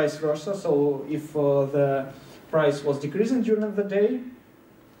positions, vice versa. So if the price was decreasing during the day,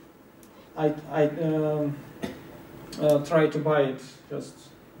 I try to buy it just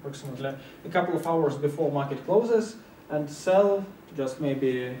approximately a couple of hours before market closes and sell just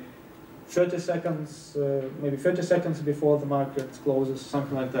maybe 30 seconds, before the market closes,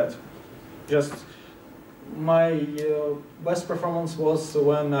 something like that. Just my best performance was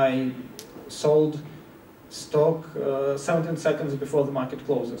when I sold stock 17 seconds before the market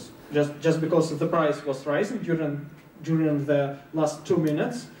closes. Just because the price was rising during the last 2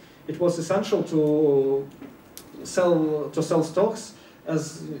 minutes, it was essential to sell stocks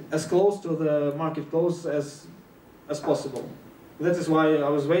as close to the market close as possible. That is why I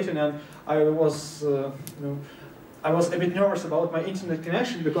was waiting, and I was I was a bit nervous about my internet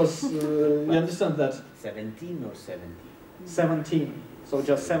connection because you understand that 17 or 70? 17, so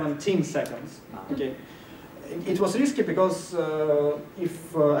just 17 seconds. Okay, it was risky because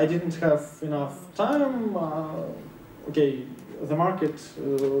if I didn't have enough time, okay, the market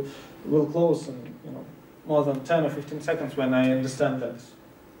will close in more than 10 or 15 seconds when I understand that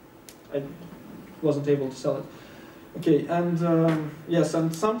I wasn't able to sell it. Okay, and yes,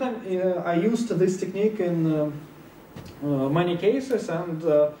 and sometimes I used this technique in many cases, and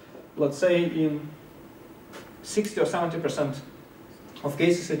let's say in 60 or 70% of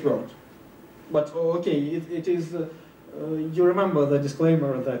cases it worked. But okay, it is, you remember the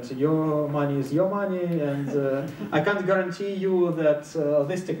disclaimer that your money is your money, and I can't guarantee you that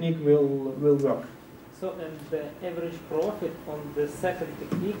this technique will work. So, and the average profit on the second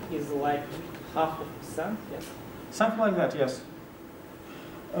technique is like 0.5%, yes? Something like that, yes.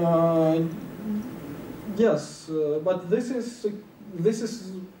 Yes, but this is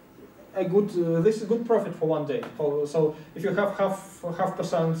a good profit for 1 day. So if you have half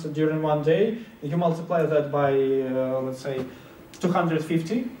percent during 1 day, you multiply that by let's say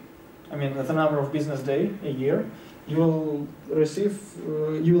 250. I mean the number of business day a year. You will receive,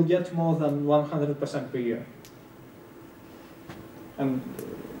 you will get more than 100% per year. And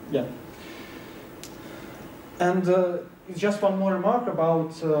yeah. And just one more remark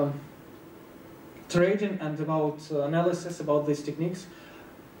about trading and about analysis about these techniques.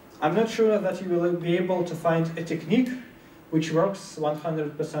 I'm not sure that you will be able to find a technique which works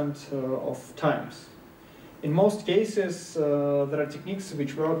 100% of times. In most cases, there are techniques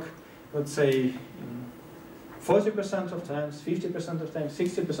which work, let's say, 40% of times, 50% of times,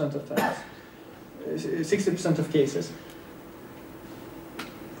 60% of times, 60% of cases.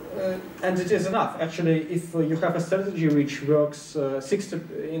 And it is enough, actually, if you have a strategy which works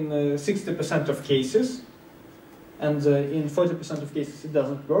in 60% of cases, and in 40% of cases it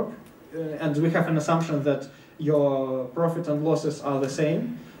doesn't work, and we have an assumption that your profit and losses are the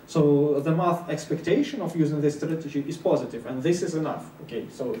same, so the math expectation of using this strategy is positive, and this is enough. Okay,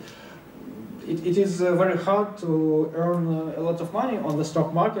 so it is very hard to earn a lot of money on the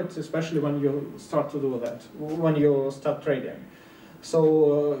stock market, especially when you start to do that, when you start trading.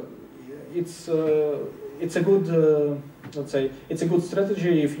 So it's a good, let's say, it's a good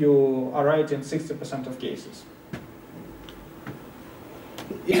strategy if you are right in 60% of cases.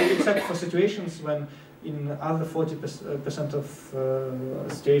 Except for situations when in other 40%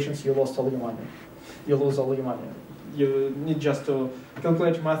 of situations you lost all your money. You lose all your money. You need just to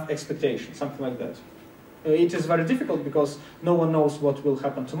calculate math expectation, something like that. It is very difficult because no one knows what will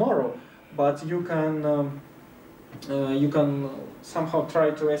happen tomorrow, but you can somehow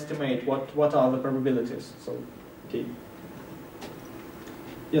try to estimate what are the probabilities. So, okay.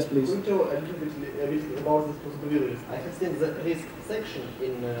 Yes, please. Could you tell a little bit about these possibilities? I have seen the risk section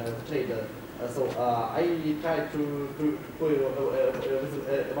in the trader. So I try to play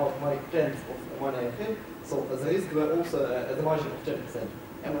about my trends of money I have. So the risk were also at the margin of 10%.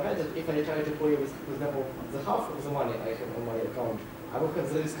 Am I right that if I try to play with, for example, the half of the money I have on my account, I will have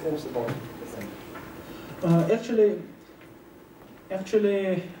the risk also about 10%? Actually,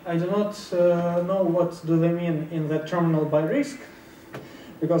 I do not know what do they mean in that terminal by risk,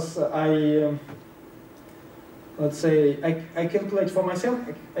 because let's say, I calculate for myself,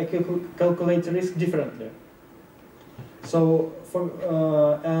 I calculate risk differently. So,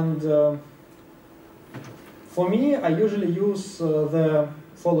 for me, I usually use the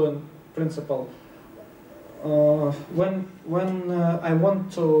following principle. When I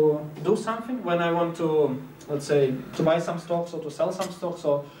want to do something, when I want to, let's say, to buy some stocks or to sell some stocks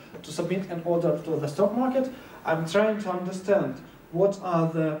or to submit an order to the stock market, I'm trying to understand what are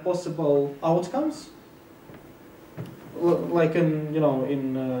the possible outcomes, like in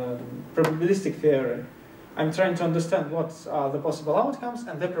probabilistic theory. I'm trying to understand what are the possible outcomes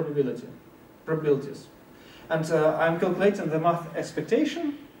and their probabilities. And I'm calculating the math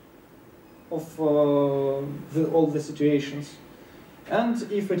expectation of all the situations. And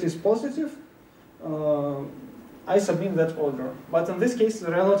if it is positive, I submit that order. But in this case,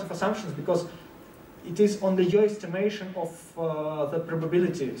 there are a lot of assumptions because it is only your estimation of the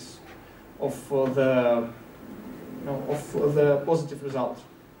probabilities of the positive result.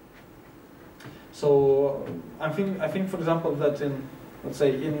 So I think, for example, that in, let's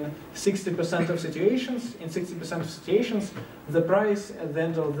say, in 60% of situations, the price at the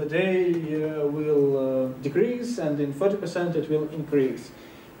end of the day will decrease, and in 40% it will increase.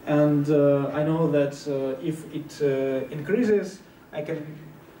 And I know that if it increases,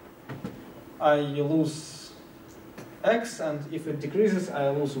 I lose X, and if it decreases, I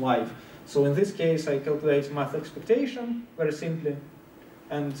lose Y. So in this case, I calculate math expectation very simply,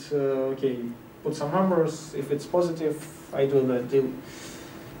 and okay, put some numbers. If it's positive, I do the deal.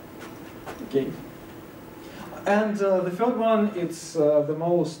 Okay. And the third one, it's the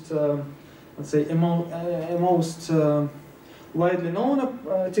most, let's say, most widely known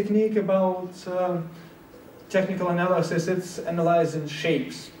technique about technical analysis. It's analyzing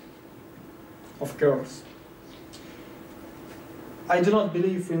shapes of curves. I do not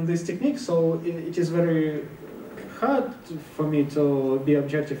believe in this technique, so it is very hard for me to be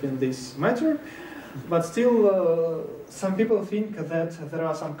objective in this matter. But still, some people think that there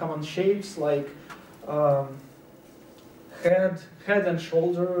are some common shapes like head and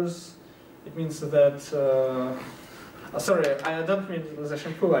shoulders. It means that, sorry, I don't mean the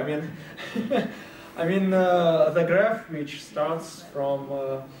shampoo, I mean, the graph which starts from,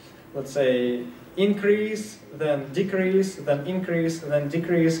 let's say, increase, then decrease, then increase, then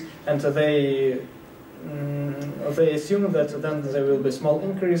decrease, and they assume that then there will be a small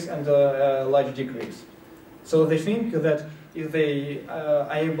increase and a large decrease. So they think that if they are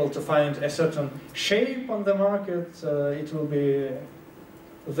able to find a certain shape on the market, it will be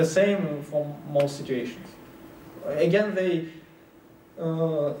the same for most situations. Again,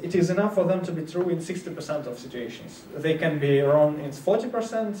 it is enough for them to be true in 60% of situations. They can be wrong in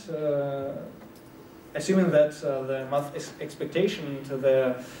 40%, assuming that the math expectation to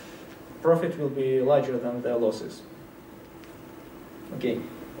the profit will be larger than their losses. Okay.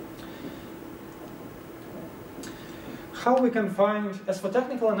 How we can find, as for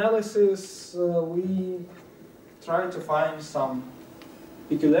technical analysis, we try to find some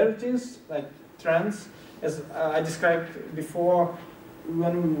peculiarities, like trends. As I described before,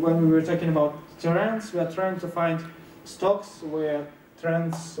 when we were talking about trends, we are trying to find stocks where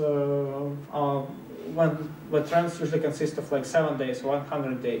trends where trends usually consist of like 7 days or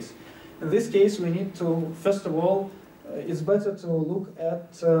 100 days. In this case, we need to, first of all, it's better to look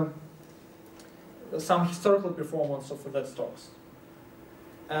at some historical performance of that stocks.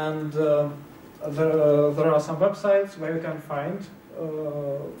 And there are some websites where you can find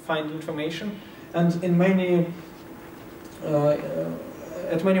information. And in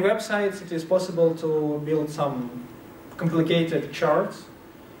at many websites, it is possible to build some complicated charts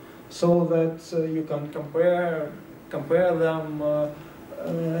so that you can compare them.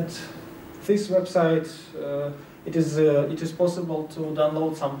 At this website, it is possible to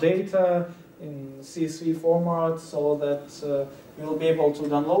download some data in CSV format so that you will be able to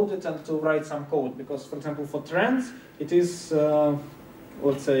download it and to write some code. Because, for example, for trends, it is,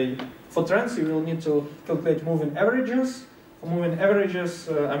 let's say, for trends you will need to calculate moving averages. For moving averages,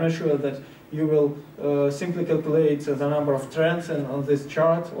 I'm not sure that you will simply calculate the number of trends on this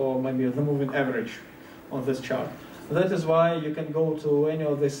chart, or maybe the moving average on this chart. That is why you can go to any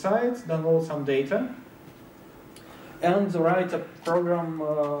of these sites, download some data, and write a program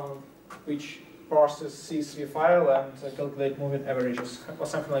which parses CSV file and calculate moving averages, or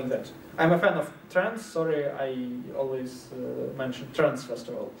something like that. I'm a fan of trends. Sorry, I always mention trends first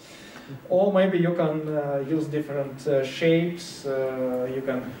of all. Or maybe you can use different shapes. You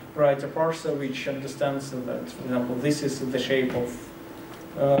can write a parser which understands that, for example, this is the shape of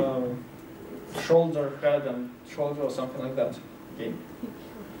shoulder, head, and shoulder, or something like that. Okay.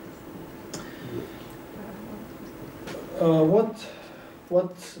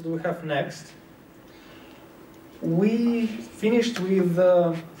 What do we have next? We finished with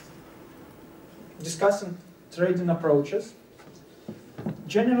discussing trading approaches.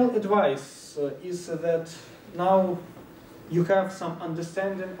 General advice is that now you have some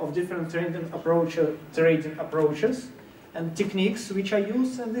understanding of different trading approaches and techniques which are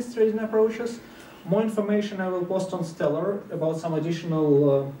used in these trading approaches. More information I will post on Stellar about some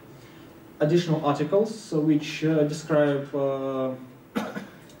additional articles which describe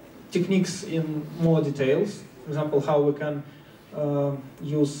techniques in more details. For example, how we can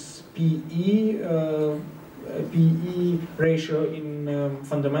use PE ratio in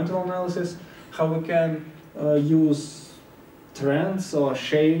fundamental analysis, how we can use trends or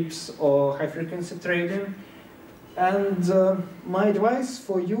shapes or high frequency trading. And my advice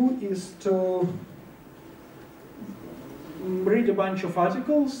for you is to read a bunch of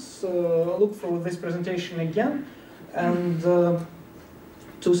articles, look for this presentation again, and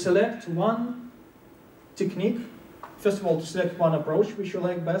to select one technique. First of all, to select one approach which you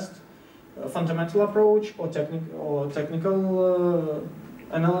like best, a fundamental approach or technical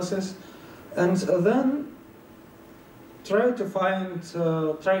analysis, and then try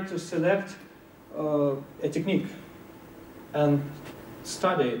to select a technique and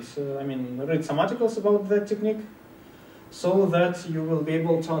study it. I mean, read some articles about that technique, so that you will be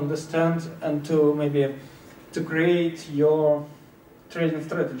able to understand and to maybe to create your trading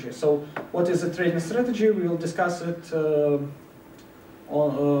strategy. So, what is a trading strategy? We will discuss it in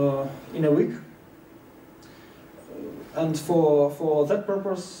a week. And for that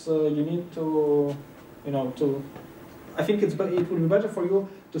purpose, you need to, I think it would be better for you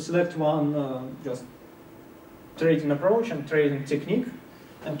to select one just trading approach and trading technique,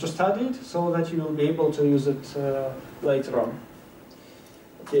 and to study it so that you will be able to use it later on.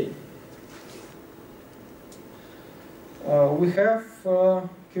 Okay. We have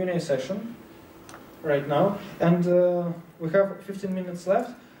Q&A session right now, and we have 15 minutes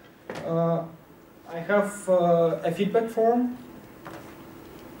left. I have a feedback form.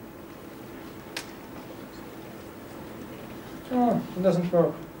 Oh, it doesn't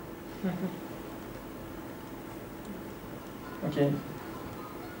work. Okay.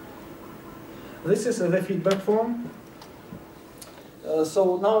 This is the feedback form.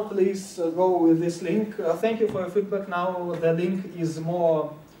 So now please go with this link. Thank you for your feedback. Now the link is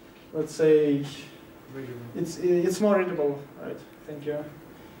more, let's say, it's more readable, right? Thank you.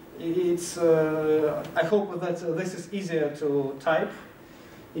 It's I hope that this is easier to type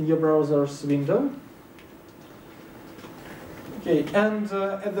in your browser's window. Okay, and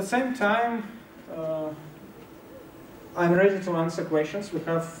at the same time, I'm ready to answer questions. We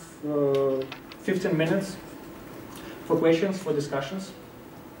have 15 minutes for questions, for discussions.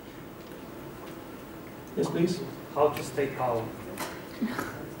 Yes, please. How to stay calm?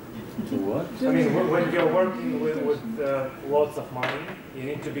 To what? I mean, when you're working with lots of money, you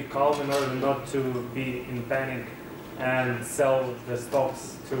need to be calm in order not to be in panic and sell the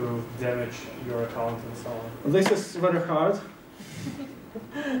stocks to damage your account and so on. This is very hard.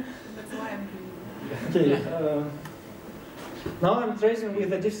 That's why I'm doing it. Okay. Now I'm trading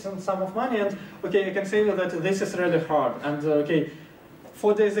with a decent sum of money, and okay, I can say that this is really hard. And okay,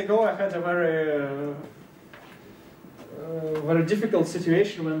 4 days ago I had a very difficult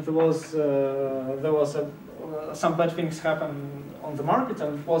situation when there was some bad things happen on the market,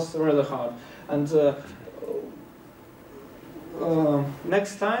 and it was really hard. And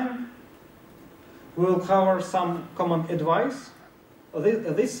next time we will cover some common advice.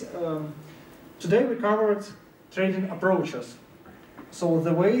 Today we covered trading approaches. So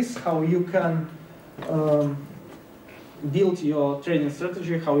the ways how you can build your trading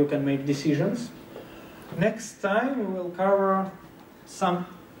strategy, how you can make decisions. Next time we will cover some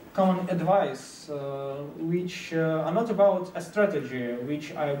common advice, which are not about a strategy,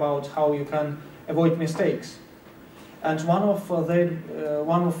 which are about how you can avoid mistakes. And one of the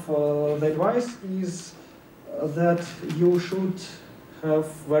advice is that you should have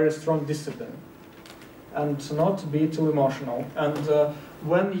very strong discipline and not be too emotional. And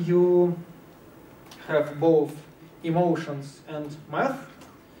when you have both emotions and math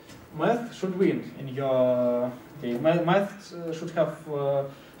should win in your game. Math should have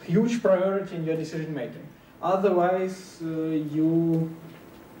huge priority in your decision making. Otherwise, you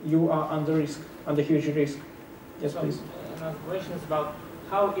are under huge risk. Yes, please. Another question is about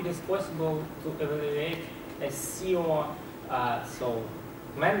how it is possible to evaluate a CEO, so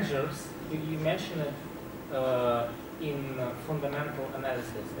managers, you mentioned it in fundamental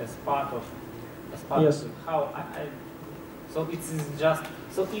analysis as part of Yes. it. How so it's just,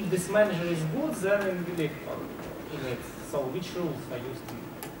 so if this manager is good, then in it, so which rules are used?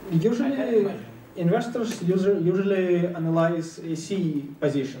 Usually, investors usually analyze C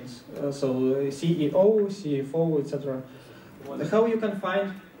positions, so CEO, CFO, etc. How you can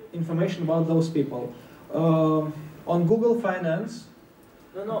find information about those people? On Google Finance.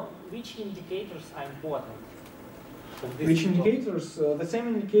 No, which indicators are important? Which indicators? The same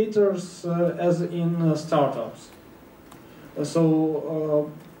indicators as in startups.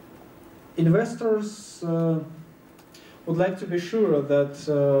 Investors would like to be sure that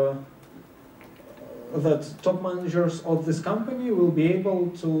that top managers of this company will be able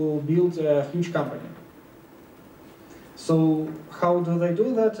to build a huge company. So how do they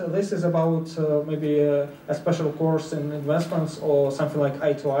do that? This is about maybe a special course in investments or something like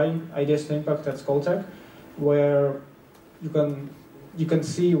I2I, Ideas to Impact at Skoltech, where you can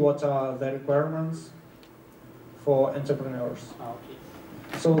see what are the requirements for entrepreneurs. Okay.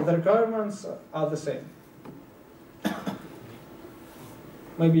 So the requirements are the same.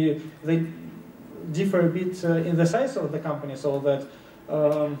 Maybe they differ a bit in the size of the company, so that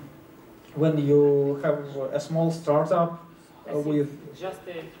when you have a small startup with just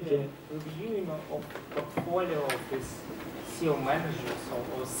a reviewing of portfolio of this CEO managers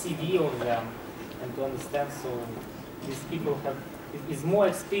or CV of them, and to understand, so these people is more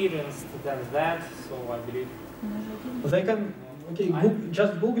experienced than that, so I believe they can,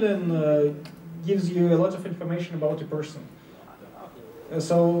 just Googling gives you a lot of information about a person.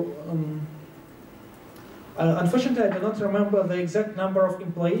 Unfortunately, I do not remember the exact number of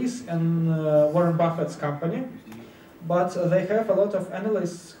employees in Warren Buffett's company, but they have a lot of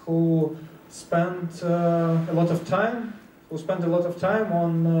analysts who spend a lot of time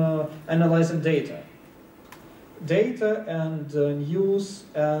on analyzing data and news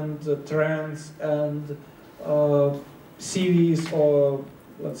and trends and CVs or,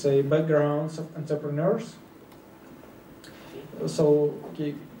 let's say, backgrounds of entrepreneurs. So,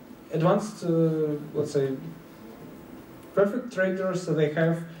 advanced, let's say, perfect traders, so they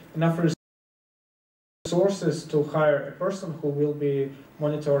have enough resources to hire a person who will be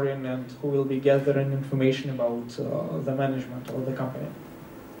monitoring and who will be gathering information about the management of the company.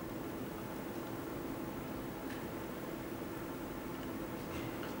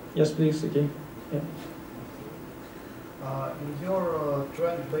 Yes, please, okay. Yeah. In your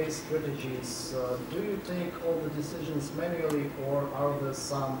trend-based strategies, do you take all the decisions manually, or are there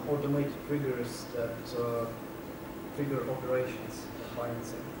some automated triggers that trigger operations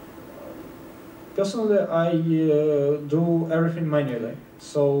financing? Personally, I do everything manually.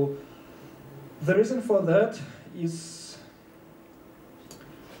 So the reason for that is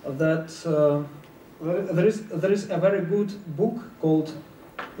that there is a very good book called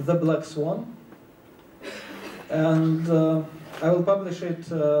The Black Swan, and I will publish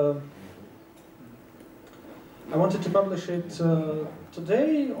it. I wanted to publish it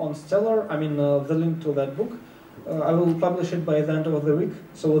today on Stellar. I mean, the link to that book. I will publish it by the end of the week.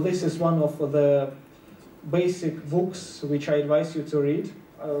 So this is one of the basic books which I advise you to read.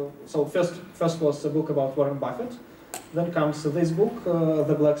 So first was a book about Warren Buffett. Then comes this book,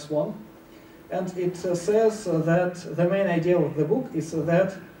 The Black Swan. And it says that the main idea of the book is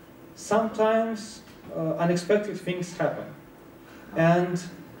that sometimes unexpected things happen. And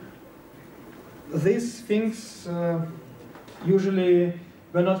these things usually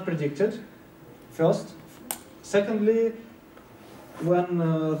were not predicted, first. Secondly, when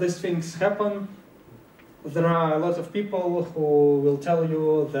these things happen, there are a lot of people who will tell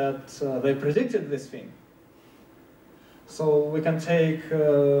you that they predicted this thing. So we can take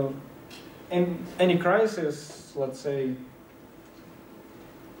any crisis, let's say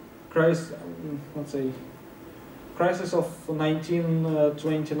crisis of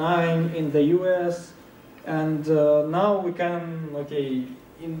 1929 in the US, and now we can,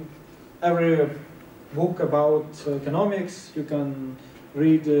 in every book about economics, you can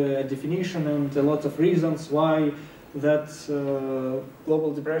read a definition and a lot of reasons why that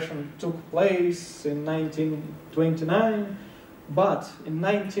global depression took place in 1929. But in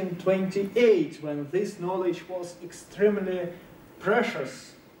 1928, when this knowledge was extremely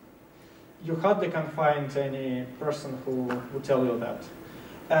precious, you hardly can find any person who would tell you that.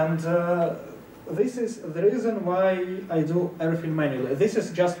 And this is the reason why I do everything manually. This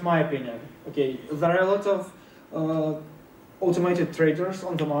is just my opinion. Okay, there are a lot of automated traders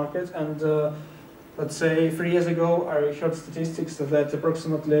on the market, and let's say 3 years ago, I heard statistics that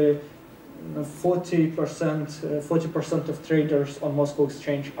approximately 40% of traders on Moscow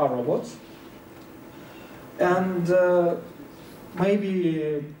Exchange are robots. And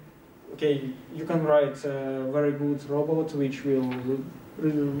maybe, okay, you can write a very good robot which will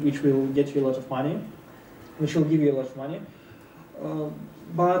get you a lot of money, which will give you a lot of money.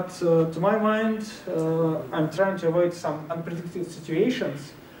 But to my mind, I'm trying to avoid some unpredictable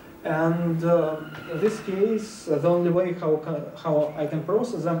situations. And in this case, the only way how I can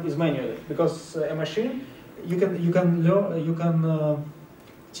process them is manually, because a machine, you can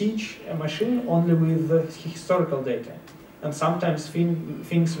teach a machine only with the historical data, and sometimes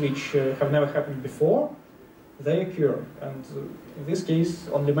things which have never happened before, they occur. And in this case,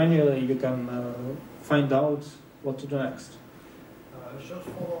 only manually you can find out what to do next. Short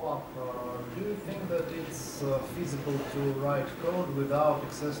follow-up. Do you think that it's feasible to write code without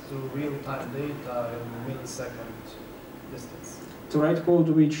access to real-time data in millisecond distance? To write code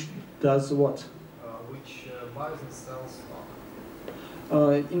which does what? Which buys and sells stock.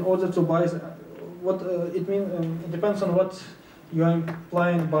 In order to buy, what it means, it depends on what you are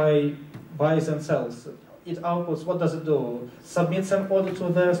implying by buys and sells. It outputs, what does it do? Submits an order to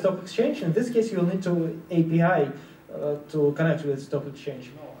the stock exchange. In this case, you'll need to API to connect with stock exchange.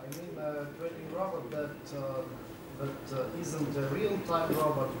 No, I mean a trading robot that isn't a real-time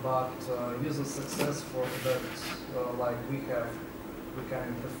robot, but uses success for that like we can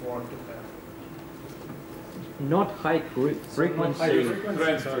afford to have. Not high frequency.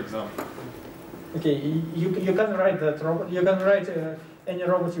 Trends, for example. Okay, you can write that robot. You can write any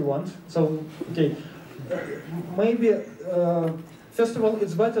robot you want. So okay, maybe first of all,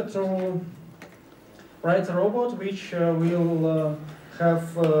 it's better to write a robot which will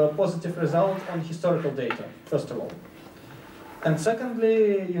have a positive result on historical data, first of all. And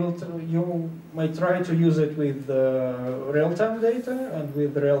secondly, you might try to use it with real-time data and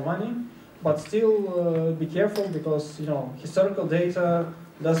with real money, but still be careful, because historical data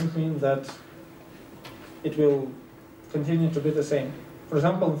doesn't mean that it will continue to be the same. For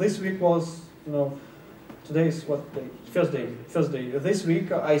example, this week was, today's what day? First day. This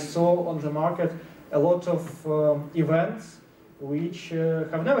week I saw on the market a lot of events which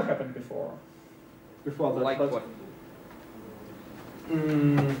have never happened before. Before that, like what?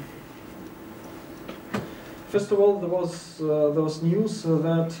 First of all, there was news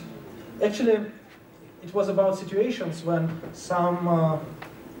that actually it was about situations when some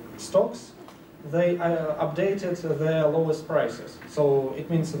stocks, they updated their lowest prices. So it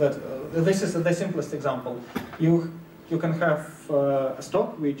means that this is the simplest example. You can have a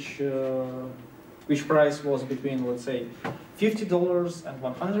stock which price was between, let's say, $50 and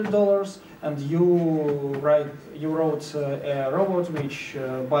 $100, and you wrote a robot which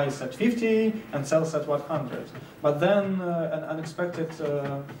buys at 50 and sells at 100. But then an unexpected,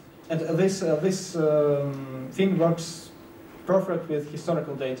 and this thing works perfect with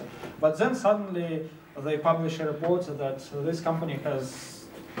historical data. But then suddenly they publish a report that this company has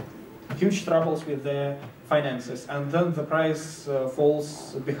huge troubles with their finances, and then the price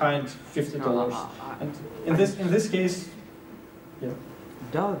falls behind $50. And in this case, yeah.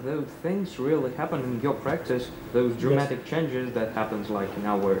 Do those things really happen in your practice? Those dramatic changes that happens like in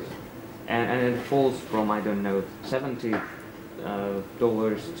hours, and it falls from, I don't know, $70 to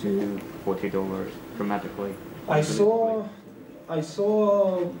 $40 dramatically. I saw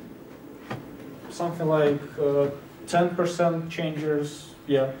something like 10% changes.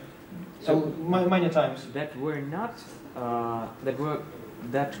 Yeah. So many times. That were not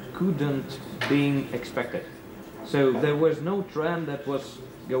that couldn't being expected. So there was no trend that was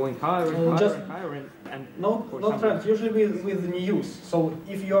going higher and higher and no trend. Usually with news. So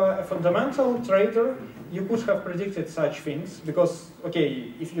if you are a fundamental trader, you could have predicted such things, because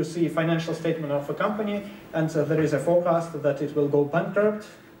okay, if you see a financial statement of a company and there is a forecast that it will go bankrupt,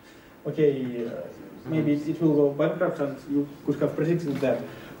 okay, maybe it will go bankrupt, and you could have predicted that.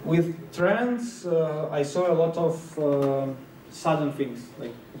 With trends, I saw a lot of sudden things,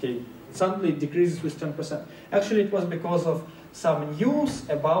 like, okay, suddenly it decreases with 10%. Actually, it was because of some news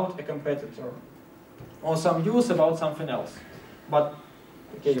about a competitor, or some news about something else. But,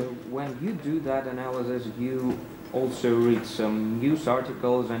 okay. So when you do that analysis, you also read some news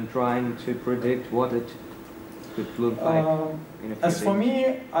articles and trying to predict what it could look like in a few As for days.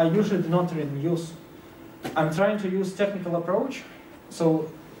 me, I usually do not read news. I'm trying to use technical approach. So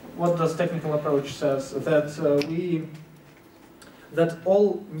what does technical approach says? That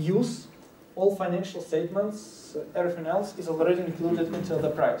all news, all financial statements, everything else is already included into the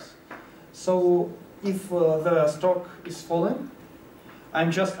price. So if the stock is falling,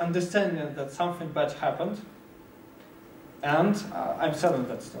 I'm just understanding that something bad happened, and I'm selling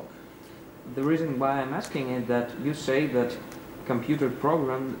that stock. The reason why I'm asking is that you say that computer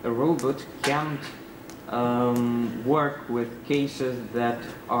program, a robot can't work with cases that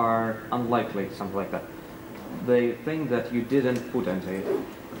are unlikely, something like that. The thing that you didn't put into it.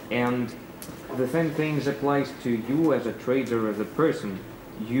 And the same thing applies to you as a trader, as a person.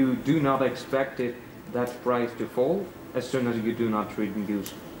 You do not expect that price to fall as soon as you do not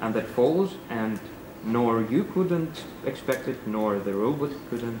reduce. And that falls, and nor you couldn't expect it, nor the robot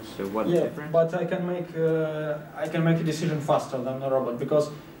couldn't. So what's the difference? But I can make a decision faster than a robot, because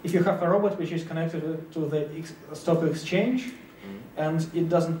if you have a robot which is connected to the stock exchange and it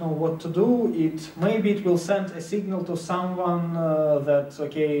doesn't know what to do, maybe it will send a signal to someone that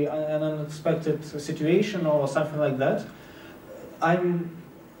okay, an unexpected situation or something like that. And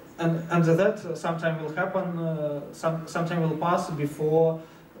that sometime will happen. Sometime will pass before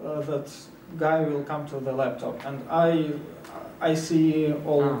that guy will come to the laptop, and I see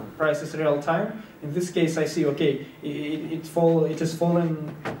all prices real time. In this case, I see okay, it is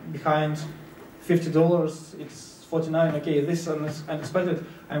falling behind $50. It's 49. Okay, this is unexpected.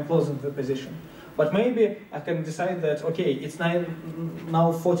 I'm closing the position. But maybe I can decide that okay, it's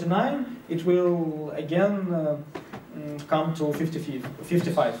now 49. It will again come to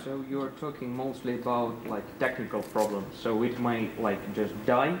 55. So you're talking mostly about like technical problems. So it might like just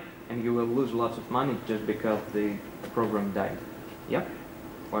die, and you will lose lots of money just because the program died. Yep,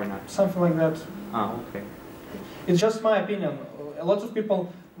 or not? Something like that. Ah, okay. It's just my opinion. A lot of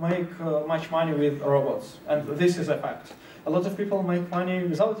people make much money with robots, and this is a fact. A lot of people make money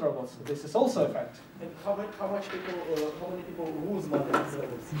without robots. This is also a fact. And how many people lose money with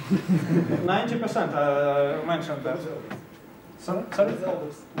robots? 90%. I mentioned that. Sorry? With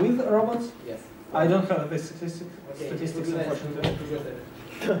robots. With robots? Yes. I don't have the statistics unfortunately.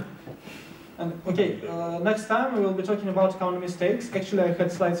 And okay, next time we will be talking about economy mistakes. Actually, I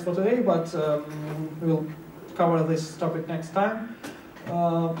had slides for today, but we'll cover this topic next time.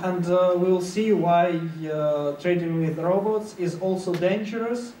 And we will see why trading with robots is also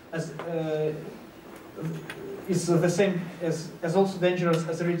dangerous, as is the same as also dangerous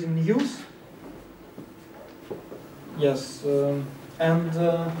as reading news. Yes, and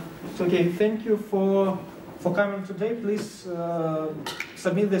so okay. Thank you for coming today. Please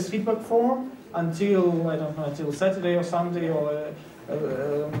submit this feedback form until I don't know, until Saturday or Sunday, or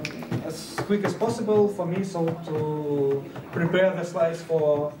as quick as possible for me, so to prepare the slides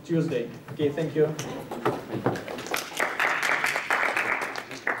for Tuesday. Okay, thank you.